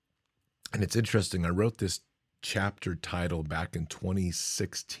 and it's interesting. I wrote this chapter title back in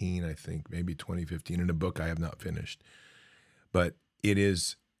 2016, I think, maybe 2015, in a book I have not finished. But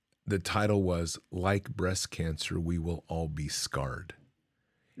the title was, Like Breast Cancer, We Will All Be Scarred.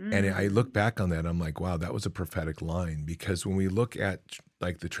 And I look back on that, I'm like, wow, that was a prophetic line, because when we look at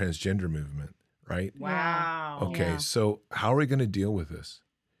like the transgender movement, right? Wow. Okay, so how are we going to deal with this?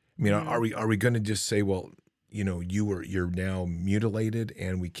 I mean, are we going to just say, well, you're now mutilated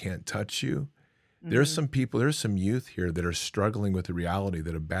and we can't touch you? There's some youth here that are struggling with the reality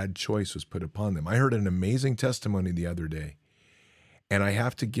that a bad choice was put upon them. I heard an amazing testimony the other day, and I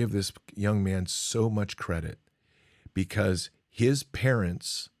have to give this young man so much credit because his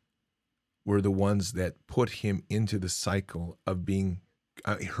parents were the ones that put him into the cycle of being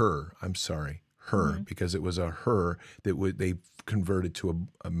her, because it was a her that they converted to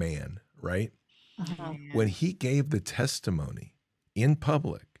a man, right? When he gave the testimony in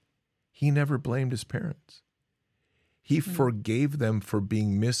public, he never blamed his parents. He forgave them for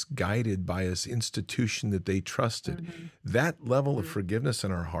being misguided by an institution that they trusted. That level of forgiveness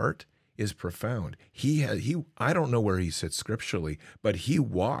in our heart is profound. I don't know where he sits scripturally, but he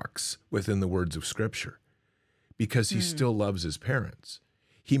walks within the words of Scripture because he still loves his parents.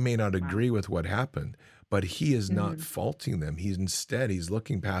 He may not agree with what happened, but he is not faulting them. He's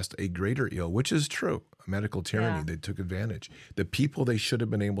looking past a greater ill, which is true, a medical tyranny. They took advantage. The people they should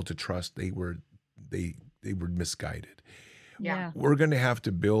have been able to trust, they were misguided. We're going to have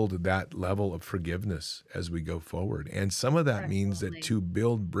to build that level of forgiveness as we go forward. And some of that means that to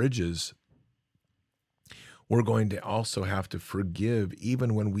build bridges, we're going to also have to forgive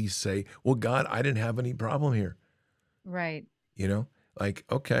even when we say, well, God, I didn't have any problem here. Right. Like,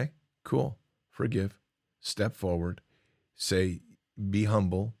 okay, cool. Forgive, step forward, say, be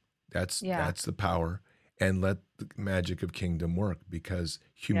humble. That's the power. And let the magic of kingdom work, because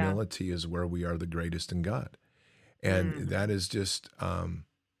humility is where we are the greatest in God. And that is just,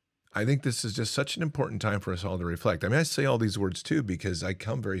 I think this is just such an important time for us all to reflect. I mean, I say all these words too because I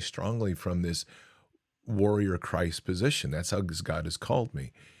come very strongly from this warrior Christ position. That's how God has called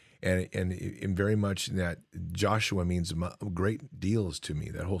me. And very much in that Joshua means great deals to me,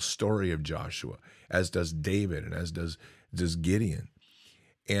 that whole story of Joshua, as does David and as does Gideon.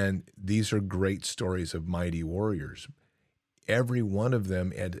 And these are great stories of mighty warriors. Every one of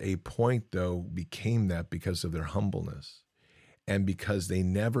them at a point, though, became that because of their humbleness and because they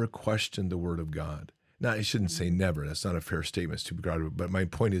never questioned the word of God. Now, I shouldn't say never. That's not a fair statement. It's too broad. But my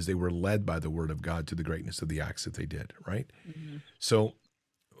point is they were led by the word of God to the greatness of the acts that they did, right? Mm-hmm. So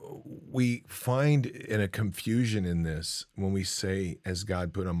we find in a confusion in this when we say, as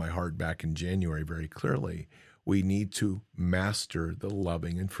God put on my heart back in January very clearly, we need to master the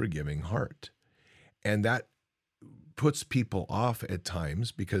loving and forgiving heart. And that puts people off at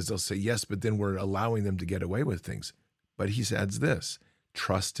times because they'll say, yes, but then we're allowing them to get away with things. But he adds this,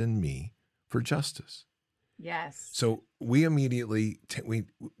 trust in me for justice. Yes. So we immediately,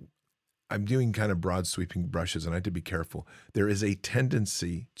 I'm doing kind of broad sweeping brushes and I have to be careful. There is a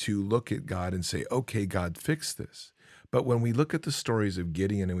tendency to look at God and say, okay, God, fix this. But when we look at the stories of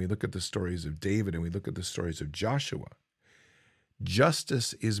Gideon and we look at the stories of David and we look at the stories of Joshua,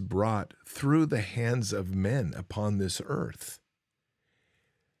 justice is brought through the hands of men upon this earth.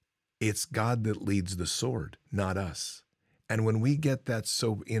 It's God that leads the sword, not us. And when we get that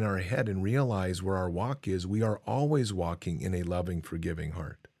so in our head and realize where our walk is, we are always walking in a loving, forgiving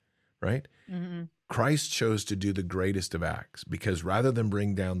heart, right? Mm-hmm. Christ chose to do the greatest of acts because rather than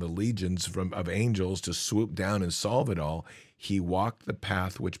bring down the legions of angels to swoop down and solve it all, he walked the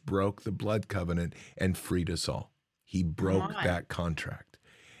path which broke the blood covenant and freed us all. He broke that contract.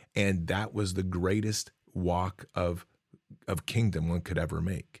 And that was the greatest walk of kingdom one could ever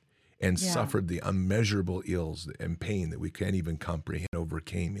make. And suffered the unmeasurable ills and pain that we can't even comprehend,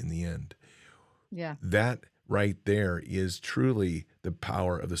 overcame in the end. Yeah. That right there is truly the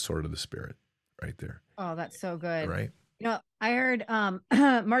power of the sword of the Spirit right there. Oh, that's so good. Right. You know, I heard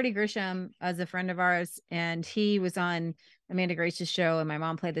Marty Grisham as a friend of ours, and he was on Amanda Grace's show, and my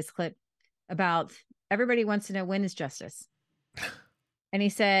mom played this clip about everybody wants to know, when is justice? And he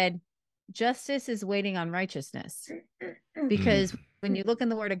said, justice is waiting on righteousness. Because when you look in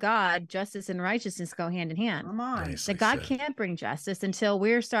the word of God, justice and righteousness go hand in hand. Come on. That God can't bring justice until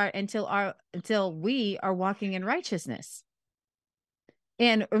we are walking in righteousness.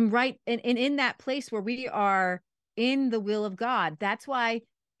 And in that place where we are in the will of God. That's why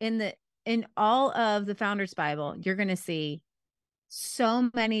in all of the Founders Bible, you're going to see so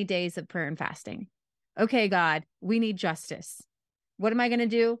many days of prayer and fasting. Okay, God, we need justice. What am I going to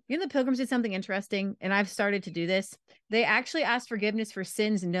do? You know, the Pilgrims did something interesting, and I've started to do this. They actually asked forgiveness for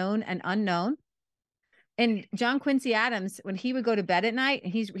sins known and unknown. And John Quincy Adams, when he would go to bed at night,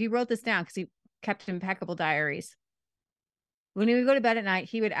 and he wrote this down because he kept impeccable diaries. When he would go to bed at night,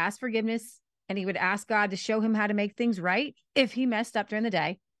 he would ask forgiveness, and he would ask God to show him how to make things right if he messed up during the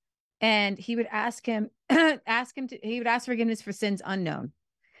day. And he would ask forgiveness for sins unknown.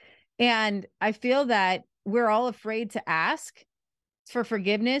 And I feel that we're all afraid to ask for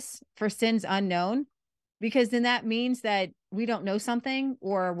forgiveness for sins unknown, because then that means that we don't know something,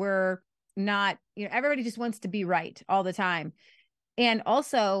 or we're not, everybody just wants to be right all the time. And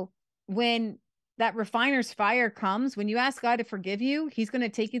also, when that refiner's fire comes, when you ask God to forgive you, he's going to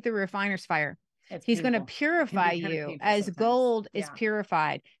take you through refiner's fire. He's going to purify you as gold is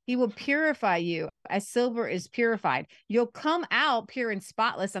purified. He will purify you as silver is purified. You'll come out pure and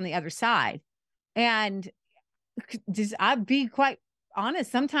spotless on the other side. And I'd be quite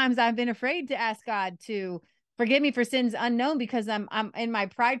honest. Sometimes I've been afraid to ask God to forgive me for sins unknown, because I'm in my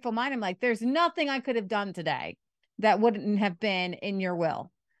prideful mind. I'm like, there's nothing I could have done today that wouldn't have been in your will.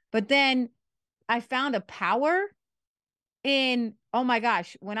 But then I found a power in, oh my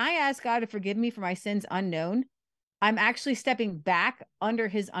gosh, when I ask God to forgive me for my sins unknown, I'm actually stepping back under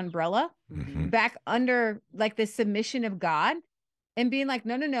his umbrella, back under like the submission of God, and being like,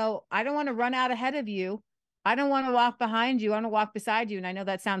 no, I don't want to run out ahead of you. I don't want to walk behind you. I want to walk beside you. And I know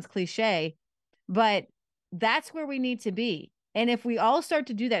that sounds cliche, but that's where we need to be. And if we all start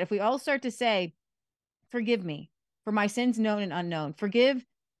to do that, if we all start to say, forgive me for my sins known and unknown,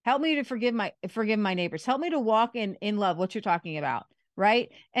 help me to forgive my neighbors, help me to walk in love, what you're talking about.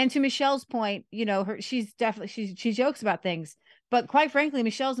 Right. And to Michelle's point, she jokes about things, but quite frankly,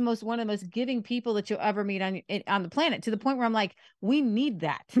 Michelle's one of the most giving people that you'll ever meet on the planet, to the point where I'm like, we need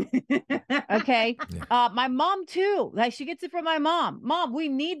that. Okay. Yeah. My mom too. Like, she gets it from my mom. Mom, we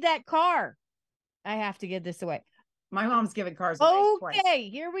need that car. I have to give this away. My mom's giving cars away twice.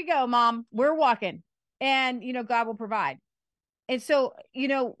 Here we go, Mom. We're walking, and God will provide. And so,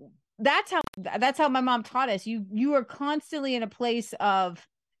 that's how my mom taught us. You are constantly in a place of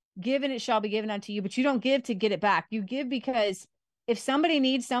give and it shall be given unto you, but you don't give to get it back. You give because if somebody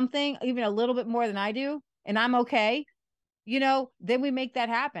needs something, even a little bit more than I do, and I'm okay, then we make that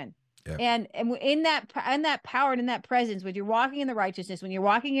happen. Yeah. And in that power and in that presence, when you're walking in the righteousness, when you're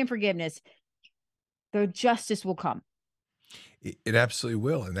walking in forgiveness, the justice will come. It absolutely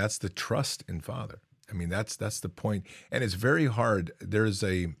will. And that's the trust in Father. I mean, that's the point. And it's very hard.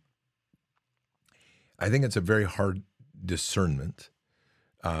 I think it's a very hard discernment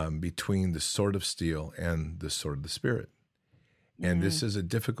between the sword of steel and the sword of the Spirit. And this is a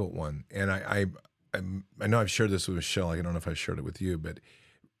difficult one. And I know I've shared this with Michelle. I don't know if I shared it with you, but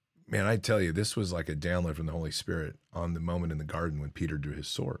man, I tell you, this was like a download from the Holy Spirit on the moment in the garden when Peter drew his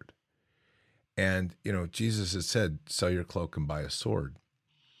sword. And, Jesus has said, sell your cloak and buy a sword.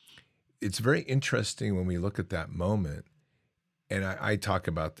 It's very interesting when we look at that moment. And I talk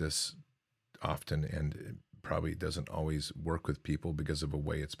about this often, and it probably doesn't always work with people because of a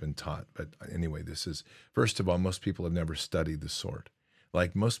way it's been taught. But anyway, first of all, most people have never studied the sword.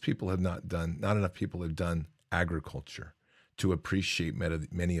 Like most people have not enough people have done agriculture to appreciate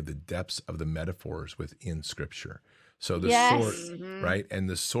many of the depths of the metaphors within Scripture. So the sword, right? And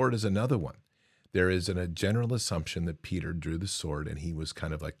the sword is another one. There is a general assumption that Peter drew the sword and he was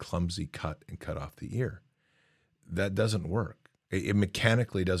kind of like clumsy cut off the ear. That doesn't work. It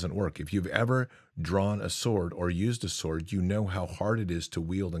mechanically doesn't work. If you've ever drawn a sword or used a sword, you know how hard it is to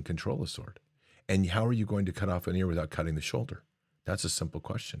wield and control a sword. And how are you going to cut off an ear without cutting the shoulder? That's a simple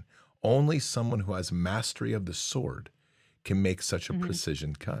question. Only someone who has mastery of the sword can make such a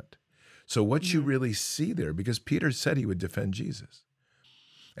precision cut. So what you really see there, because Peter said he would defend Jesus.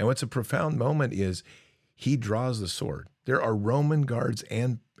 And what's a profound moment is he draws the sword. There are Roman guards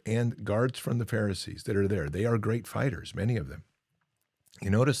and guards from the Pharisees that are there. They are great fighters, many of them. You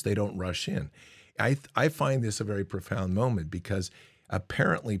notice they don't rush in. I find this a very profound moment because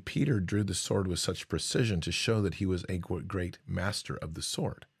apparently Peter drew the sword with such precision to show that he was a great master of the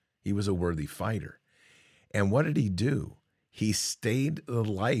sword. He was a worthy fighter. And what did he do? He stayed the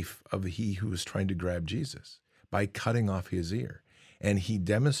life of he who was trying to grab Jesus by cutting off his ear. And he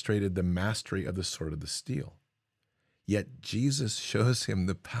demonstrated the mastery of the sword of the steel. Yet Jesus shows him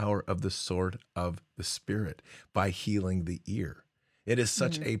the power of the sword of the Spirit by healing the ear. It is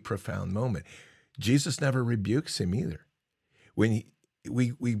such a profound moment. Jesus never rebukes him either. When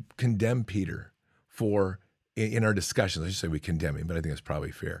we condemn Peter for, in our discussions, I should say we condemn him, but I think it's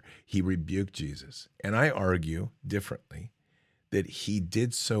probably fair. He rebuked Jesus. And I argue differently that he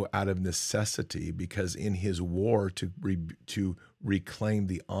did so out of necessity because in his war to reclaim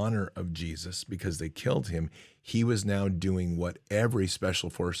the honor of Jesus because they killed him, he was now doing what every special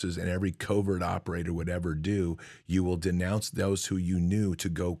forces and every covert operator would ever do. You will denounce those who you knew to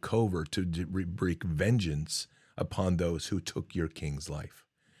go covert to wreak vengeance upon those who took your king's life.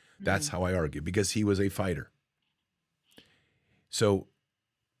 That's how I argue, because he was a fighter. So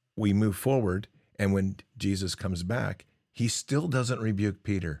we move forward, and when Jesus comes back, he still doesn't rebuke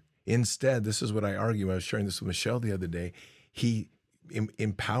Peter. Instead, this is what I argue. I was sharing this with Michelle the other day. He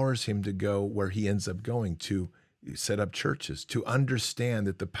empowers him to go where he ends up going, to set up churches, to understand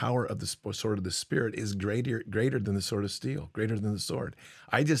that the power of the sword of the Spirit is greater than the sword of steel, greater than the sword.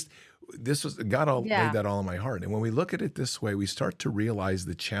 God laid that all in my heart. And when we look at it this way, we start to realize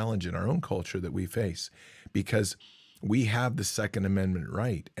the challenge in our own culture that we face, because we have the Second Amendment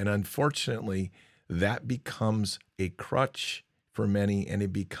right. And unfortunately, that becomes a crutch for many, and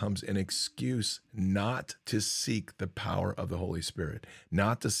it becomes an excuse not to seek the power of the Holy Spirit,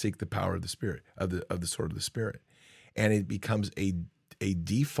 not to seek the power of the Spirit, of the sword of the Spirit. And it becomes a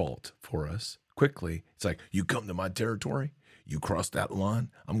default for us quickly. It's like, you come to my territory, you cross that line,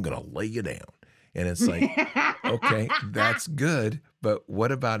 I'm going to lay you down. And it's like, okay, that's good. But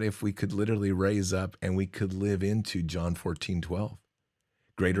what about if we could literally raise up and we could live into John 14:12?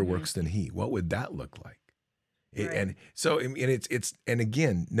 Greater works than he. What would that look like? Right. And so, and and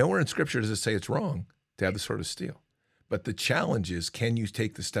again, nowhere in Scripture does it say it's wrong to have the sword of steel. But the challenge is, can you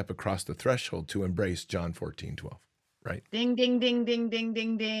take the step across the threshold to embrace John 14:12? Right? Ding, ding, ding, ding, ding,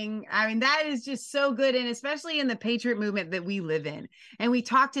 ding, ding. I mean, that is just so good. And especially in the patriot movement that we live in. And we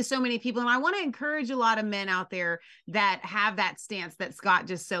talk to so many people. And I want to encourage a lot of men out there that have that stance that Scott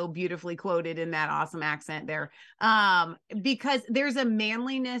just so beautifully quoted in that awesome accent there. Because there's a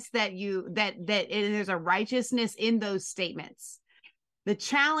manliness that there's a righteousness in those statements. The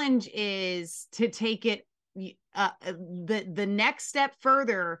challenge is to take it the next step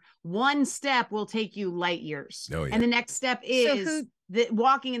further. One step will take you light years. Oh, yeah. And the next step is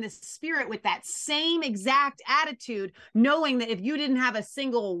walking in the spirit with that same exact attitude, knowing that if you didn't have a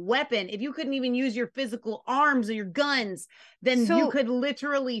single weapon, if you couldn't even use your physical arms or your guns, then you could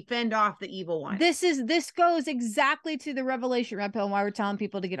literally fend off the evil one. This goes exactly to the Revelation Red Pill, and why we're telling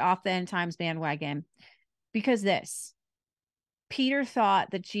people to get off the end times bandwagon. Because Peter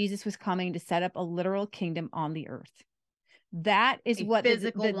thought that Jesus was coming to set up a literal kingdom on the earth. That is what the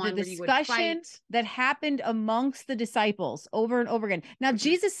discussion that happened amongst the disciples over and over again. Now,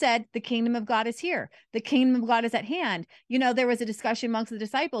 Jesus said the kingdom of God is here. The kingdom of God is at hand. There was a discussion amongst the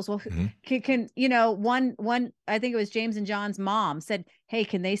disciples. Well, can one, I think it was James and John's mom said, hey,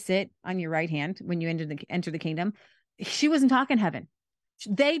 can they sit on your right hand when you enter the kingdom? She wasn't talking heaven.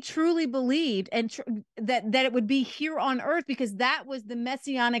 They truly believed that it would be here on earth, because that was the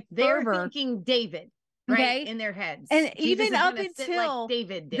messianic fervor. They're thinking David. Right, in their heads. And even up until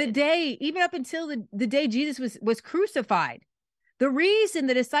David did. the day Jesus was crucified, the reason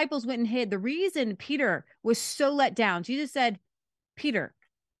the disciples went and hid, the reason Peter was so let down, Jesus said, Peter,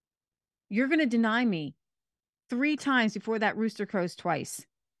 you're going to deny me 3 times before that rooster crows twice.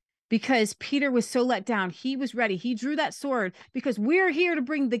 Because Peter was so let down. He was ready. He drew that sword, because we're here to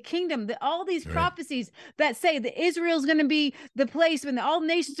bring the kingdom. All these prophecies that say that Israel's going to be the place when all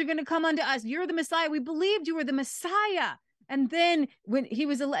nations are going to come unto us. You're the Messiah. We believed you were the Messiah. And then when he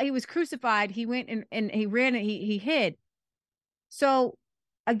was crucified, he went and he ran and he hid. So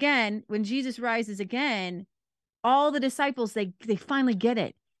again, when Jesus rises again, all the disciples, they finally get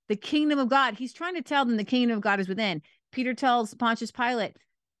it. The kingdom of God. He's trying to tell them the kingdom of God is within. Peter tells Pontius Pilate,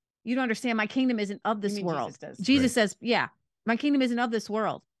 you don't understand. My kingdom isn't of this world. Jesus says, yeah, my kingdom isn't of this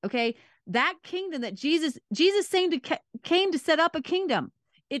world. Okay. That kingdom that Jesus came to set up a kingdom.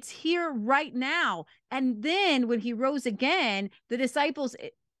 It's here right now. And then when he rose again, the disciples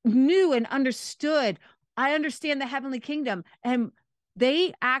knew and understood, I understand the heavenly kingdom. And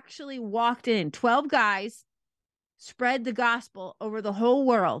they actually walked in. 12 guys spread the gospel over the whole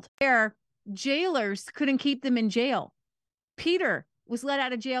world. Their jailers couldn't keep them in jail. Peter was let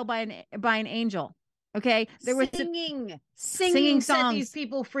out of jail by an angel. Okay. There was singing songs. Set these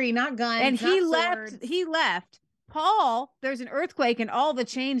people free, not guns. And he left. Paul, there's an earthquake and all the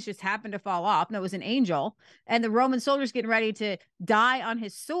chains just happened to fall off. And it was an angel. And the Roman soldiers getting ready to die on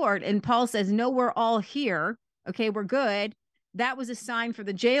his sword. And Paul says, no, we're all here. Okay, we're good. That was a sign for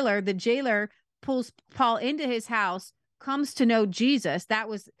the jailer. The pulls Paul into his house, comes to know Jesus.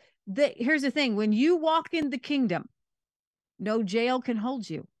 Here's the thing. When you walk in the kingdom, no jail can hold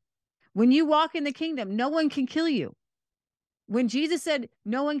you. When you walk in the kingdom, no one can kill you. When Jesus said,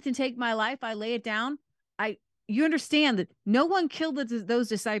 no one can take my life, I lay it down. You understand that no one killed those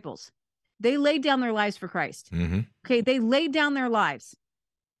disciples. They laid down their lives for Christ. Okay. They laid down their lives.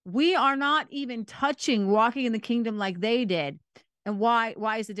 We are not even touching walking in the kingdom like they did. And why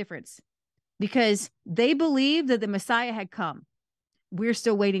is the difference? Because they believed that the Messiah had come. We're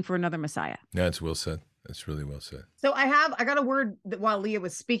still waiting for another Messiah. That's well said. That's really well said. So I got a word that while Leah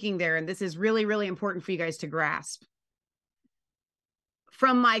was speaking there, and this is really, really important for you guys to grasp.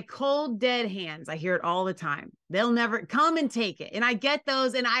 From my cold, dead hands, I hear it all the time. They'll never come and take it. And I get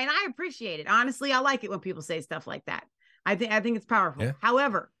those, and I appreciate it. Honestly, I like it when people say stuff like that. I think it's powerful. Yeah.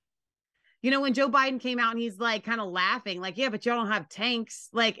 However, when Joe Biden came out and he's like kind of laughing, like, yeah, but y'all don't have tanks.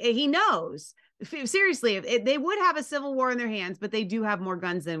 Like, he knows. Seriously, they would have a civil war in their hands, but they do have more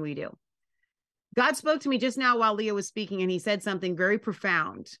guns than we do. God spoke to me just now while Leah was speaking, and he said something very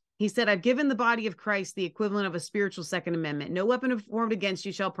profound. He said, I've given the body of Christ the equivalent of a spiritual Second Amendment. No weapon formed against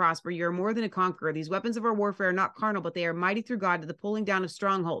you shall prosper. You are more than a conqueror. These weapons of our warfare are not carnal, but they are mighty through God to the pulling down of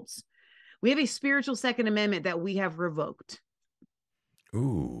strongholds. We have a spiritual Second Amendment that we have revoked.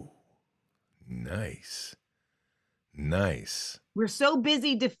 Ooh, nice. Nice. We're so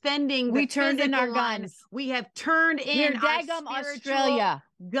busy defending. We turned in our guns. We have turned in our spiritual Australia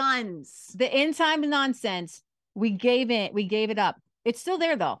guns. The end time nonsense. We gave it up. It's still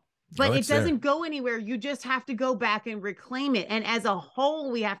there though. But it doesn't go anywhere. You just have to go back and reclaim it. And as a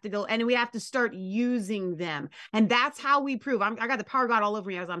whole, we have to go and we have to start using them. And that's how we prove. I got the power of God all over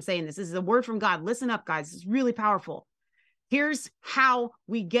me as I'm saying this. This is a word from God. Listen up, guys. It's really powerful. Here's how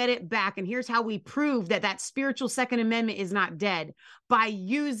we get it back. And here's how we prove that spiritual Second Amendment is not dead: by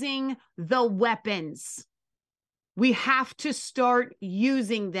using the weapons. We have to start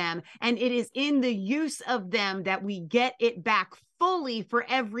using them. And it is in the use of them that we get it back fully for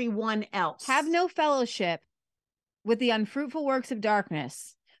everyone else. Have no fellowship with the unfruitful works of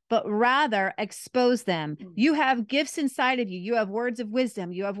darkness, but rather expose them. You have gifts inside of you. You have words of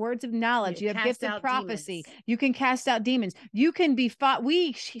wisdom. You have words of knowledge. You have gifts of prophecy. Demons. You can cast out demons. You can be fought.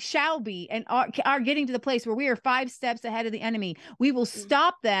 We shall be and are getting to the place where we are 5 steps ahead of the enemy. We will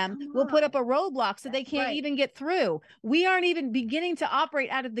stop them. We'll put up a roadblock so they can't even get through. We aren't even beginning to operate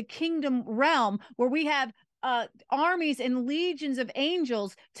out of the kingdom realm where we have armies and legions of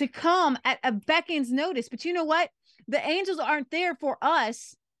angels to come at a beckons notice. But you know what? The angels aren't there for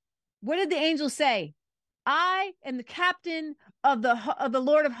us. What did the angels say? I am the captain of the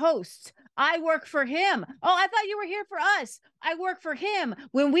Lord of hosts. I work for him. Oh, I thought you were here for us. I work for him.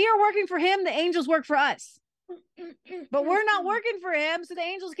 When we are working for him, the angels work for us. But we're not working for him, so the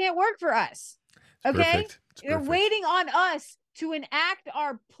angels can't work for us. Okay? They're waiting on us to enact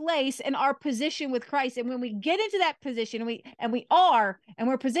our place and our position with Christ. And when we get into that position,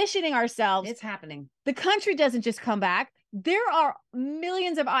 we're positioning ourselves, it's happening. The country doesn't just come back. There are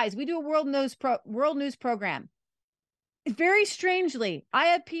millions of eyes. We do a world news program. Very strangely, I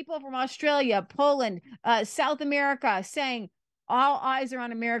have people from Australia, Poland, South America saying, all eyes are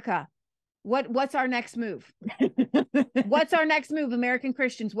on America. What's our next move? What's our next move, American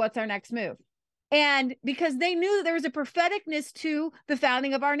Christians? What's our next move? And because they knew that there was a propheticness to the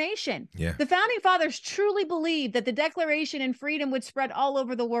founding of our nation. Yeah. The founding fathers truly believed that the Declaration and freedom would spread all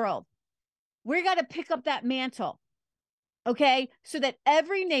over the world. We got to pick up that mantle, okay? So that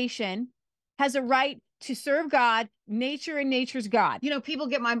every nation has a right to serve God, nature and nature's God. You know, people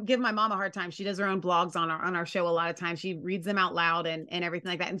give my mom a hard time. She does her own blogs on our show a lot of times. She reads them out loud and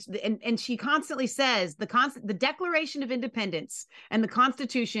everything like that. And she constantly says the Declaration of Independence and the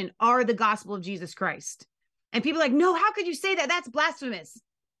Constitution are the gospel of Jesus Christ. And people are like, no, how could you say that? That's blasphemous.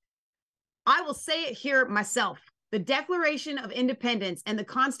 I will say it here myself. The Declaration of Independence and the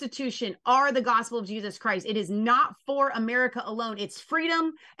Constitution are the gospel of Jesus Christ. It is not for America alone. It's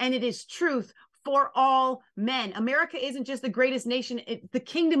freedom and it is truth for all men. America isn't just the greatest nation, it's the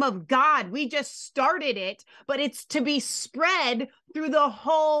kingdom of God. We just started it, but it's to be spread through the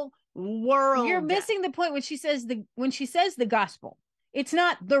whole world. You're missing the point when she says the gospel. It's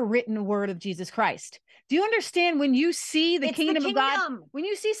not the written word of Jesus Christ. Do you understand when you see the kingdom of God, when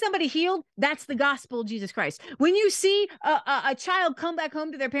you see somebody healed, that's the gospel of Jesus Christ. When you see a child come back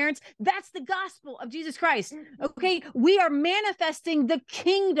home to their parents, that's the gospel of Jesus Christ. Okay. We are manifesting the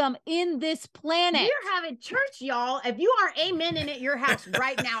kingdom in this planet. We're having church, y'all. If you aren't amen in at your house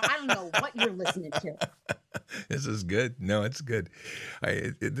right now, I don't know what you're listening to. This is good. No, it's good.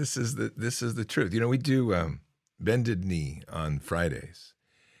 This is the truth. You know, we do Bended Knee on Fridays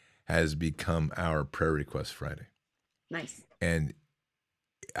has become our prayer request Friday. Nice. And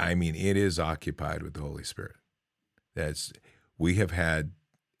I mean, it is occupied with the Holy Spirit. We have had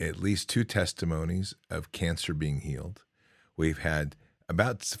at least 2 testimonies of cancer being healed. We've had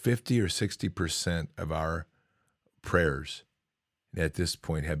about 50 or 60% of our prayers at this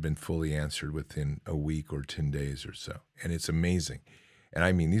point have been fully answered within a week or 10 days or so. And it's amazing. And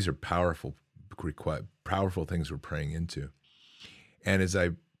I mean, these are powerful things we're praying into. And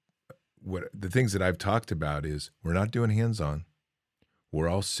the things that I've talked about is we're not doing hands-on. We're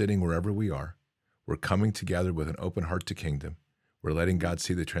all sitting wherever we are. We're coming together with an open heart to kingdom. We're letting God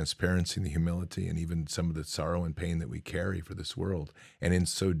see the transparency and the humility and even some of the sorrow and pain that we carry for this world. And in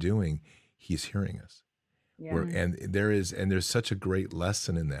so doing, he's hearing us. Yeah. There's such a great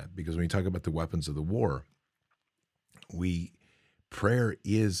lesson in that, because when you talk about the weapons of the war, prayer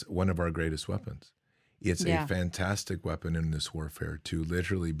is one of our greatest weapons. It's a fantastic weapon in this warfare to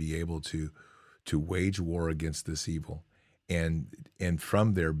literally be able to wage war against this evil and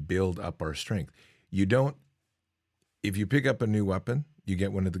from there build up our strength. If you pick up a new weapon, you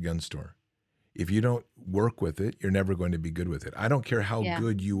get one at the gun store. If you don't work with it, you're never going to be good with it. I don't care how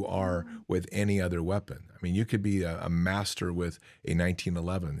good you are with any other weapon. I mean, you could be a master with a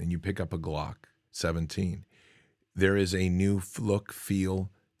 1911 and you pick up a Glock 17. There is a new look,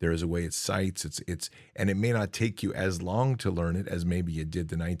 feel. There is a way it sights. And it may not take you as long to learn it as maybe you did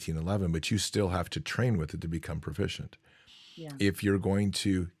the 1911, but you still have to train with it to become proficient. Yeah. If you're going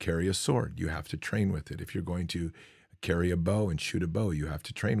to carry a sword, you have to train with it. If you're going to carry a bow and shoot a bow, you have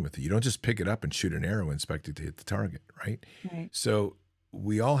to train with it. You don't just pick it up and shoot an arrow and expect it to hit the target, right? So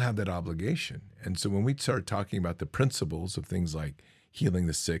we all have that obligation. And so when we start talking about the principles of things like healing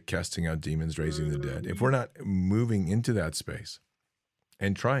the sick, casting out demons, raising the dead, if we're not moving into that space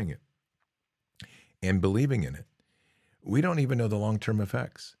and trying it and believing in it, we don't even know the long-term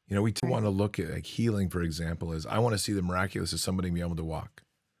effects. You know, we want to look at like healing, for example, as I want to see the miraculous as somebody being able to walk.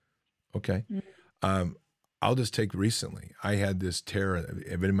 Okay. I'll just take recently. I had this tear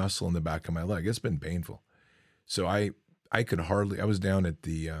of a muscle in the back of my leg. It's been painful. So I I was down at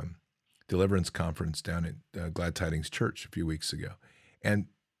the Deliverance Conference down at Glad Tidings Church a few weeks ago. And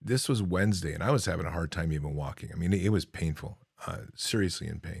this was Wednesday, and I was having a hard time even walking. I mean, it was painful, seriously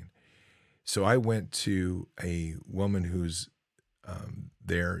in pain. So I went to a woman who's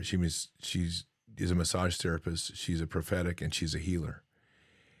there. She's a massage therapist. She's a prophetic, and she's a healer.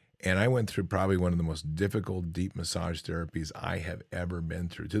 And I went through probably one of the most difficult, deep massage therapies I have ever been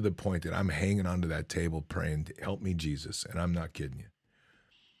through, to the point that I'm hanging onto that table praying, help me, Jesus. And I'm not kidding you.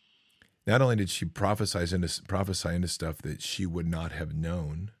 Not only did she prophesy into stuff that she would not have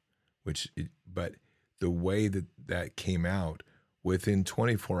known, but the way that came out, within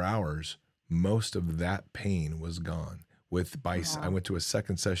 24 hours, most of that pain was gone. I went to a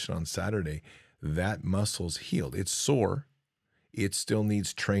second session on Saturday. That muscle's healed. It's sore. It still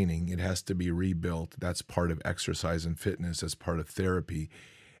needs training. It has to be rebuilt. That's part of exercise and fitness. That's part of therapy.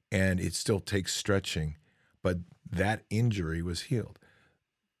 And it still takes stretching. But that injury was healed.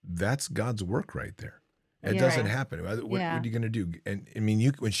 That's God's work right there. It doesn't happen. What are you going to do? And I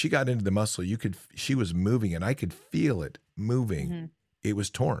mean, when she got into the muscle, she was moving, and I could feel it moving. Mm-hmm. It was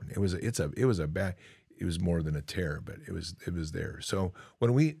torn. It was more than a tear, but it was there. So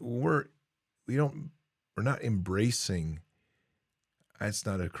when we're not embracing. That's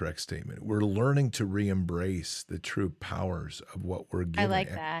not a correct statement. We're learning to re-embrace the true powers of what we're given. I like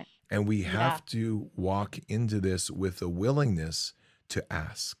that. And we have to walk into this with a willingness to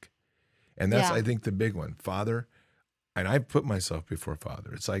ask. And that's, I think, the big one. Father, and I've put myself before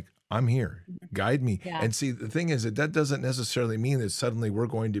Father. It's like, I'm here. Guide me. Yeah. And see, the thing is that doesn't necessarily mean that suddenly we're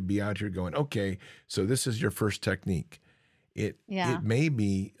going to be out here going, okay, so this is your first technique. It may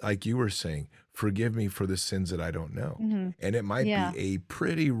be, like you were saying, forgive me for the sins that I don't know. Mm-hmm. And it might be a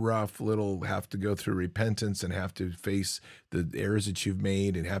pretty rough little, have to go through repentance and have to face the errors that you've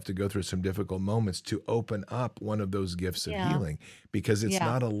made and have to go through some difficult moments to open up one of those gifts of healing, because it's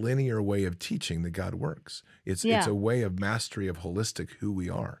not a linear way of teaching that God works. It's a way of mastery of holistic who we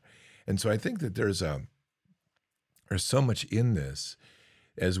are. And so I think that there's so much in this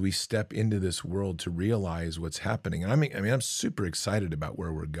as we step into this world to realize what's happening. And I mean, I'm super excited about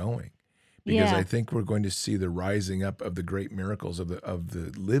where we're going, because I think we're going to see the rising up of the great miracles of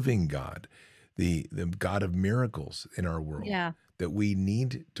the living God, the God of miracles in our world that we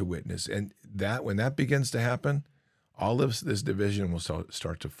need to witness. And that when that begins to happen, all of this division will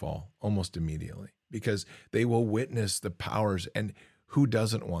start to fall almost immediately, because they will witness the powers. And who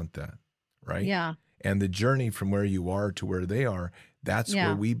doesn't want that, right? Yeah. And the journey from where you are to where they are, that's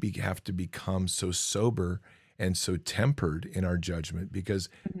where we have to become so sober and so tempered in our judgment, because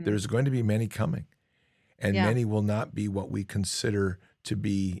there's going to be many coming, and many will not be what we consider to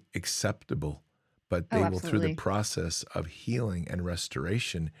be acceptable, but they will, through the process of healing and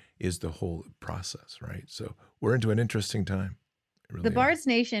restoration, is the whole process, right? So we're into an interesting time. Really the Bards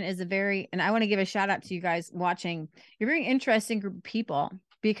Nation is and I want to give a shout out to you guys watching. You're a very interesting group of people,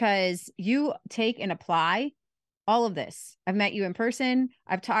 because you take and apply all of this. I've met you in person.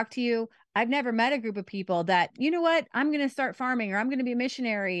 I've talked to you. I've never met a group of people that, you know what, I'm going to start farming, or I'm going to be a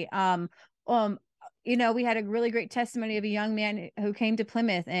missionary. We had a really great testimony of a young man who came to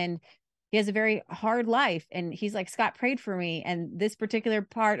Plymouth, and he has a very hard life. And he's like, Scott prayed for me, and this particular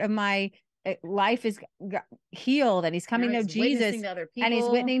part of my life is healed, and he's coming to Jesus, and he's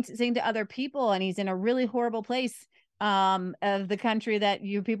witnessing to other people, and he's in a really horrible place of the country that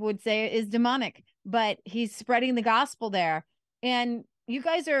you people would say is demonic, but he's spreading the gospel there. And you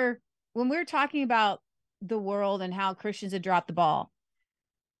guys when we're talking about the world and how Christians have dropped the ball,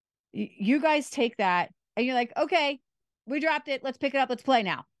 you guys take that and you're like, okay, we dropped it. Let's pick it up. Let's play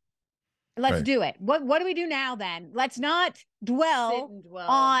now. Let's do it. What do we do now then? Let's not dwell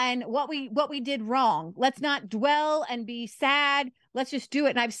on what we did wrong. Let's not dwell and be sad. Let's just do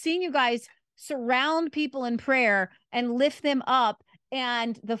it. And I've seen you guys surround people in prayer and lift them up.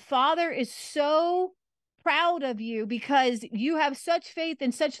 And the Father is so proud of you, because you have such faith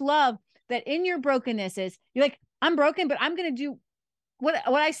and such love that in your brokennesses, you're like, I'm broken, but I'm going to do what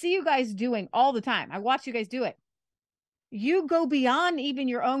I see you guys doing all the time. I watch you guys do it. You go beyond even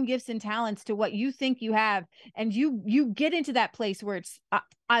your own gifts and talents to what you think you have. And you get into that place where it's,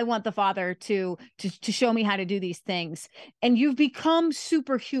 I want the Father to show me how to do these things. And you've become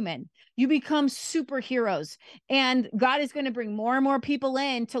superhuman. You become superheroes. And God is going to bring more and more people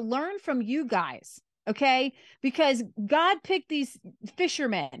in to learn from you guys. Okay. Because God picked these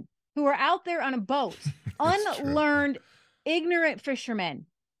fishermen who are out there on a boat, unlearned, ignorant fishermen.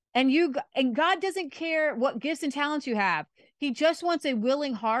 And God doesn't care what gifts and talents you have. He just wants a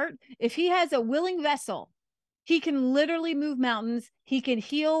willing heart. If he has a willing vessel, he can literally move mountains. He can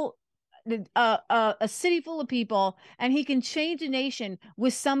heal a city full of people, and he can change a nation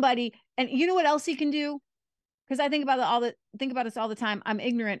with somebody. And you know what else he can do? Because I think about this all the time. I'm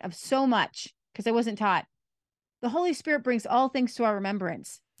ignorant of so much because I wasn't taught. The Holy Spirit brings all things to our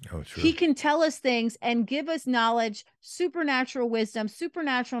remembrance. Oh, true. He can tell us things and give us knowledge, supernatural wisdom,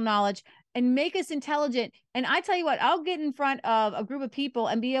 supernatural knowledge, and make us intelligent. And I tell you what, I'll get in front of a group of people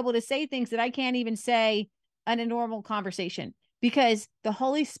and be able to say things that I can't even say in a normal conversation, because the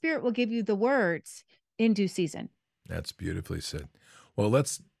Holy Spirit will give you the words in due season. That's beautifully said. Well,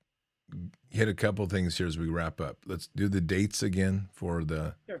 let's hit a couple things here as we wrap up. Let's do the dates again for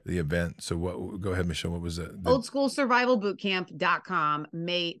the event. So go ahead, Michelle. What was it? OldSchoolSurvivalBootcamp.com,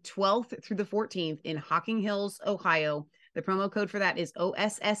 May 12th through the 14th in Hocking Hills, Ohio. The promo code for that is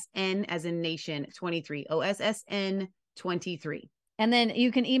OSSN as in nation 23, OSSN 23. And then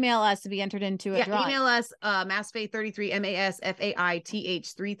you can email us to be entered into a drawing. Email us, MASFaith33,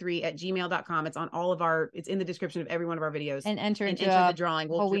 MASFAITH33 @gmail.com. It's on it's in the description of every one of our videos. And enter the drawing.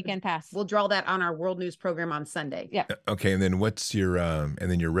 Whole weekend pass. We'll draw that on our World News program on Sunday. Yeah. Okay. And then what's your, and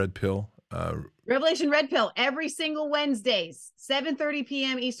then your red pill? Revelation Red Pill every single Wednesdays, 7:30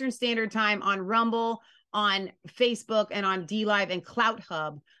 p.m. Eastern Standard Time on Rumble, on Facebook, and on DLive and Clout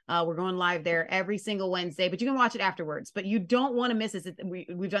Hub. We're going live there every single Wednesday, but you can watch it afterwards. But you don't want to miss this.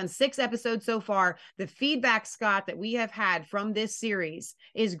 We've done 6 episodes so far. The feedback, Scott, that we have had from this series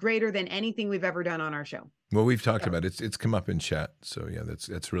is greater than anything we've ever done on our show. Well, we've talked about it. It's come up in chat. So yeah,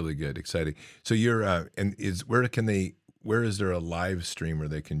 that's really good, exciting. So you're where is there a live stream where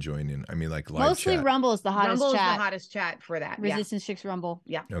they can join in? I mean, like live Mostly chat. Rumble is the hottest Rumble chat. is the hottest chat for that. Resistance Chicks Rumble.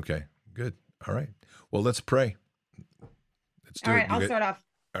 Yeah. Okay, good. All right. Well, let's pray. Let's do All it. right, I'll start off.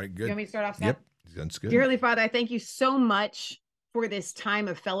 All right, good. You want me to start off, Scott? Yep, that's good. Dear Heavenly Father, I thank you so much for this time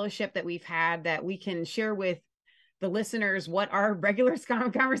of fellowship that we've had, that we can share with the listeners what our regular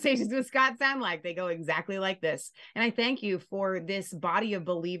conversations with Scott sound like. They go exactly like this. And I thank you for this body of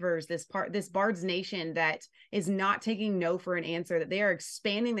believers, this Bard's Nation that is not taking no for an answer, that they are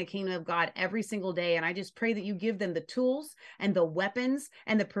expanding the kingdom of God every single day. And I just pray that you give them the tools and the weapons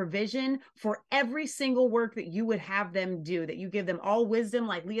and the provision for every single work that you would have them do, that you give them all wisdom,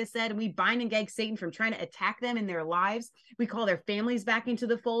 like Leah said, and we bind and gag Satan from trying to attack them in their lives. We call their families back into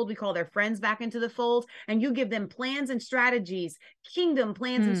the fold. We call their friends back into the fold, and you give them plans and strategies, kingdom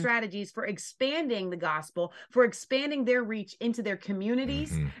plans and strategies for expanding the gospel, for expanding their reach into their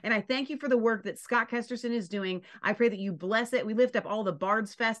communities. And I thank you for the work that Scott Kesterson is doing. I pray that you bless it. We lift up all the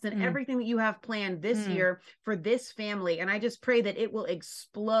Bards Fest and everything that you have planned this year for this family. And I just pray that it will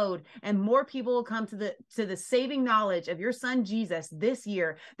explode and more people will come to the saving knowledge of your son, Jesus, this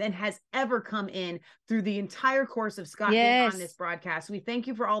year than has ever come in through the entire course of Scott being on this broadcast. We thank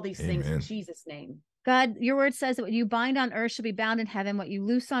you for all these things in Jesus' name. God, your word says that what you bind on earth shall be bound in heaven. What you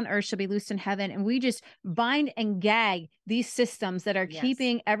loose on earth shall be loosed in heaven. And we just bind and gag these systems that are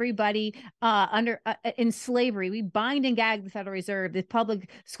keeping everybody in slavery. We bind and gag the Federal Reserve, the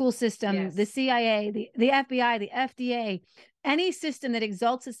public school system, the CIA, the FBI, the FDA. Any system that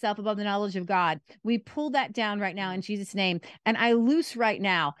exalts itself above the knowledge of God, we pull that down right now in Jesus' name. And I loose right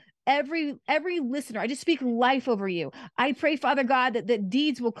now every listener. I just speak life over you. I pray, Father God, that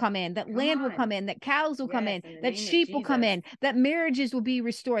deeds will come in, that land will come in, that cows will come in, that sheep will come in, that marriages will be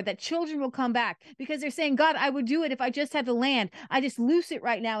restored, that children will come back, because they're saying, God, I would do it if I just had the land. I just loose it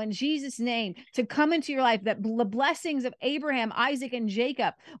right now in Jesus' name to come into your life, that the blessings of Abraham, Isaac, and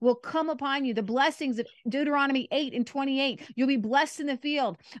Jacob will come upon you. The blessings of Deuteronomy 8:28. You'll be blessed in the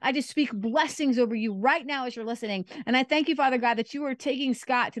field. I just speak blessings over you right now as you're listening. And I thank you, Father God, that you are taking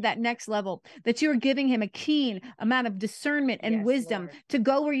Scott to that next level, that you are giving him a keen amount of discernment and wisdom to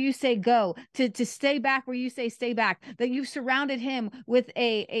go where you say go, to stay back where you say stay back, that you've surrounded him with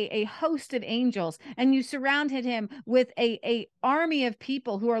a host of angels, and you surrounded him with a army of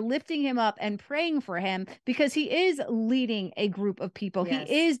people who are lifting him up and praying for him, because he is leading a group of people. He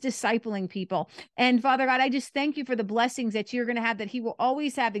is discipling people. And Father God, I just thank you for the blessings that you're going to have, that he will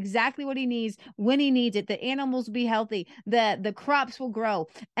always have exactly what he needs when he needs it. The animals will be healthy, the crops will grow.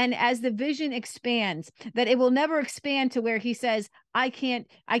 And as the vision expands, that it will never expand to where he says, I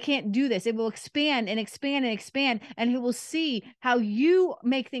can't do this. It will expand and expand and expand. And he will see how you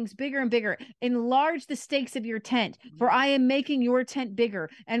make things bigger and bigger. Enlarge the stakes of your tent, for I am making your tent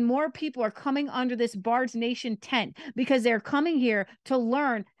bigger. And more people are coming under this Bard's Nation tent, because they're coming here to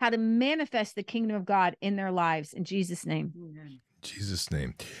learn how to manifest the kingdom of God in their lives. In Jesus' name. Jesus'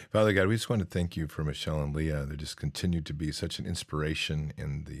 name. Father God, we just want to thank you for Michelle and Leah. They just continue to be such an inspiration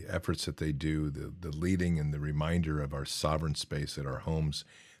in the efforts that they do, the leading and the reminder of our sovereign space at our homes.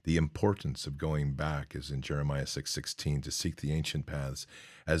 The importance of going back is in Jeremiah 6:16 to seek the ancient paths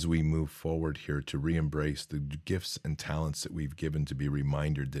as we move forward here to re-embrace the gifts and talents that we've given, to be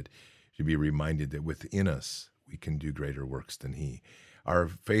reminded that within us we can do greater works than he. Our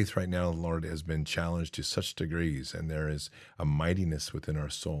faith right now, Lord, has been challenged to such degrees, and there is a mightiness within our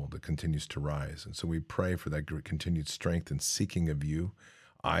soul that continues to rise. And so we pray for that continued strength and seeking of you,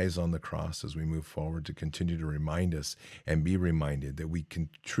 eyes on the cross as we move forward, to continue to remind us and be reminded that we can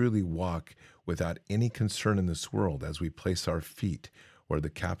truly walk without any concern in this world as we place our feet where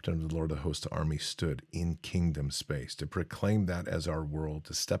the captain of the Lord of the Hosts army stood, in kingdom space, to proclaim that as our world,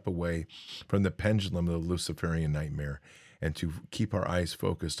 to step away from the pendulum of the Luciferian nightmare, and to keep our eyes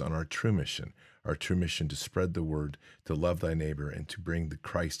focused on our true mission to spread the word, to love thy neighbor, and to bring the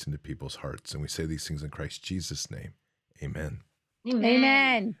Christ into people's hearts. And we say these things in Christ Jesus' name. Amen.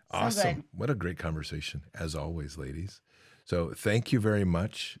 Amen. Awesome. So what a great conversation, as always, ladies. So thank you very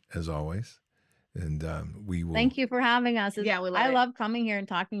much, as always. And we will. Thank you for having us. Yeah, we love I it. love coming here and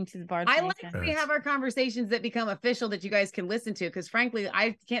talking to the Bards I Nation. like when we have our conversations that become official that you guys can listen to, because frankly,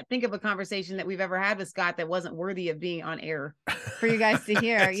 I can't think of a conversation that we've ever had with Scott that wasn't worthy of being on air. for you guys to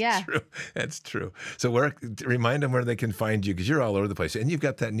hear. That's Yeah. true. That's true. So remind them where they can find you, because you're all over the place. And you've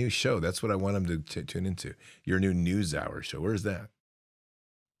got that new show. That's what I want them to tune into. Your new NewsHour show. Where's that?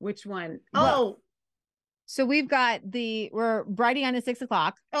 Which one? Well, So we've got we're Brighty on at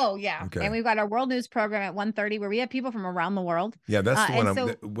 6:00. Oh yeah. Okay. And we've got our world news program at 1:30 where we have people from around the world. Yeah, that's the one.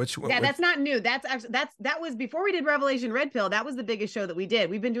 and Yeah, that's not new. That's actually that was before we did Revelation Red Pill. That was the biggest show that we did.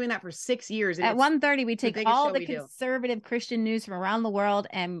 We've been doing that for 6 years. And At 1:30, we take biggest all show the we do. conservative Christian news from around the world,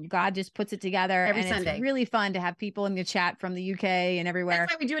 and God just puts it together. Every and Sunday. It's really fun to have people in the chat from the UK and everywhere.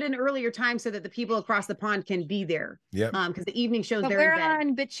 That's why we do it in an earlier time so that the people across the pond can be there. Yep. Because the evening shows But they're we're in bed.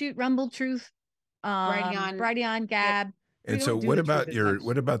 on BitChute, Rumble, Truth, Brighty on. Gab. And We so don't do what the about truth as much.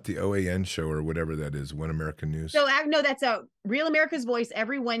 what about the OAN show or whatever that is, One American News? So no, that's a Real America's Voice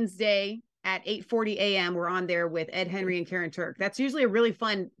every Wednesday at 8:40 a.m. We're on there with Ed Henry and Karen Turk. That's usually a really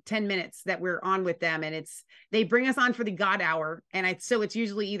fun 10 minutes that we're on with them. And they bring us on for the God hour. And so it's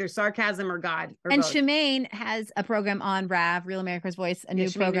usually either sarcasm or God. Or And both. Shemaine has a program on RAV, Real America's Voice, a new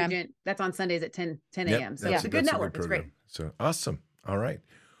Shemaine program. Nugent. That's on Sundays at 10 Yep, a.m. So it's a good that's network. It's great. program. So awesome. All right.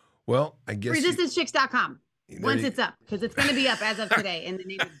 Well, I guess ResistanceChicks.com. there Once you- it's up, because it's going to be up as of today in the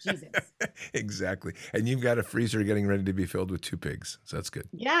name of Jesus. Exactly. And you've got a freezer getting ready to be filled with 2 pigs. So that's good.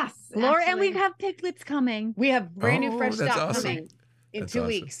 Yes. Laura, and we absolutely. have piglets coming. We have brand new Oh, fresh that's stock awesome. coming in That's 2 awesome.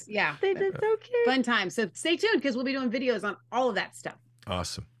 weeks. Yeah. They did so cute. Fun time. So stay tuned because we'll be doing videos on all of that stuff.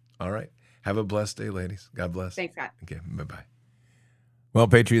 Awesome. All right. Have a blessed day, ladies. God bless. Thanks, Scott. Okay. Bye-bye. Well,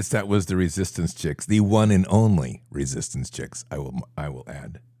 Patriots, that was the Resistance Chicks, the one and only Resistance Chicks, I will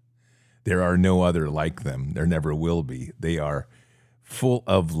add. There are no other like them. There never will be. They are full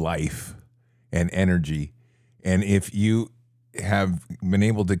of life and energy. And if you have been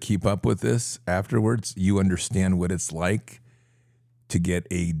able to keep up with this afterwards, you understand what it's like to get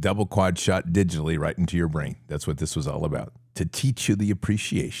a double quad shot digitally right into your brain. That's what this was all about, to teach you the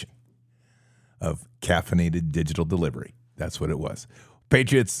appreciation of caffeinated digital delivery. That's what it was.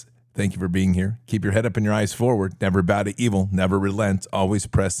 Patriots, thank you for being here. Keep your head up and your eyes forward. Never bow to evil. Never relent. Always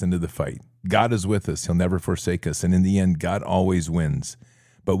press into the fight. God is with us. He'll never forsake us. And in the end, God always wins.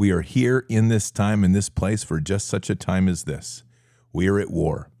 But we are here in this time, in this place, for just such a time as this. We are at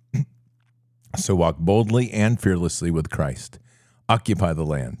war. So walk boldly and fearlessly with Christ. Occupy the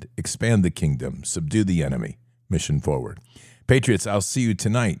land. Expand the kingdom. Subdue the enemy. Mission forward. Patriots, I'll see you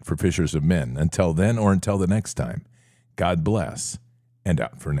tonight for Fishers of Men. Until then, or until the next time, God bless. And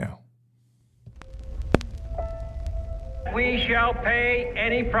out for now. We shall pay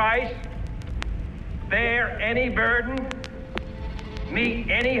any price, bear any burden, meet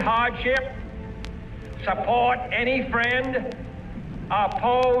any hardship, support any friend,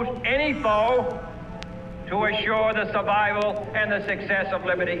 oppose any foe to assure the survival and the success of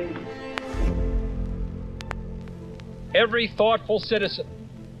liberty. Every thoughtful citizen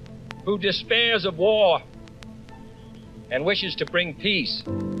who despairs of war and wishes to bring peace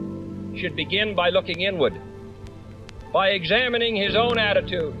should begin by looking inward, by examining his own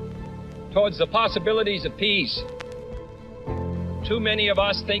attitude towards the possibilities of peace. Too many of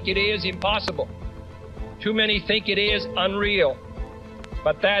us think it is impossible. Too many think it is unreal.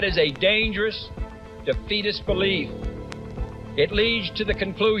 But that is a dangerous, defeatist belief. It leads to the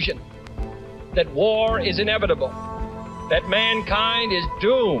conclusion that war is inevitable, that mankind is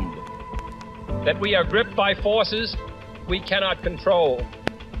doomed, that we are gripped by forces we cannot control.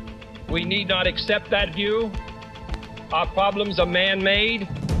 We need not accept that view. Our problems are man-made.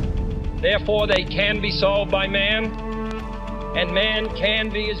 Therefore, they can be solved by man, and man can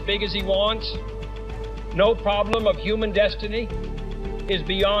be as big as he wants. No problem of human destiny is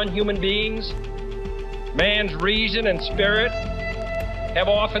beyond human beings. Man's reason and spirit have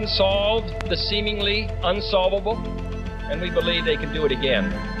often solved the seemingly unsolvable, and we believe they can do it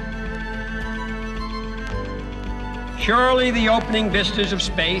again. Surely the opening vistas of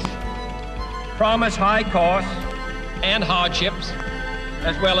space promise high costs and hardships,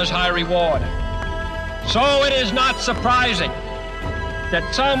 as well as high reward. So it is not surprising that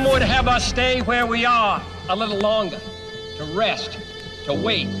some would have us stay where we are a little longer, to rest, to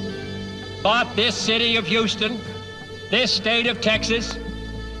wait. But this city of Houston, this state of Texas,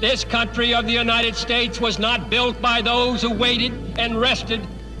 this country of the United States was not built by those who waited and rested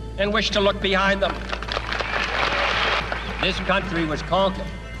and wished to look behind them. This country was conquered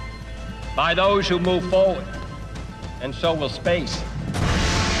by those who move forward, and so will space.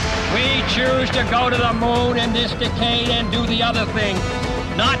 We choose to go to the moon in this decade and do the other thing,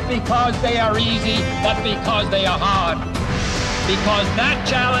 not because they are easy, but because they are hard. Because that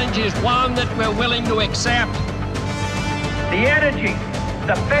challenge is one that we're willing to accept. The energy,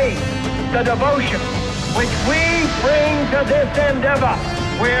 the faith, the devotion which we bring to this endeavor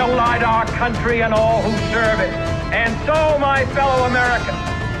will light our country and all who serve it. And so, my fellow Americans,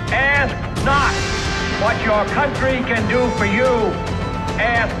 ask not what your country can do for you.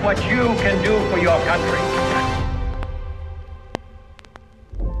 Ask what you can do for your country.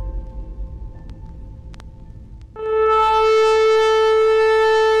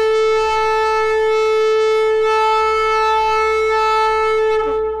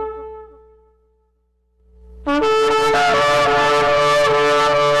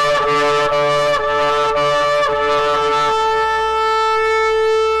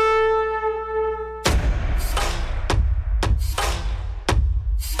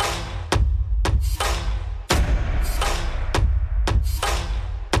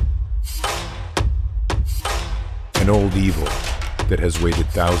 An old evil that has waited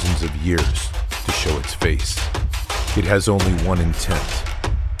thousands of years to show its face. It has only one intent: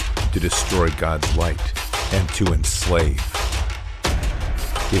 to destroy God's light and to enslave.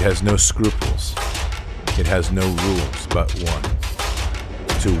 It has no scruples. It has no rules but one: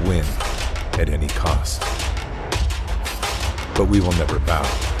 to win at any cost. But we will never bow,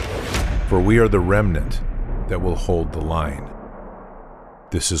 for we are the remnant that will hold the line.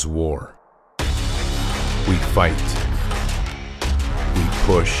 This is war. We fight. We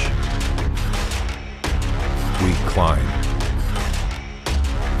push. We climb.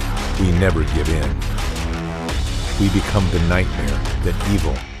 We never give in. We become the nightmare that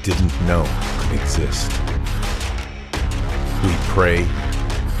evil didn't know could exist. We pray.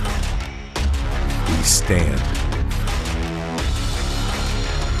 We stand.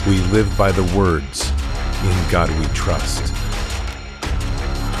 We live by the words, "In God we trust."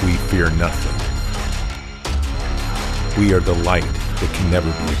 We fear nothing. We are the light that can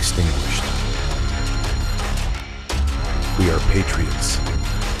never be extinguished. We are patriots.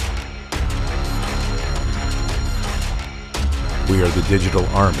 We are the digital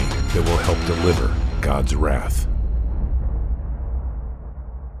army that will help deliver God's wrath.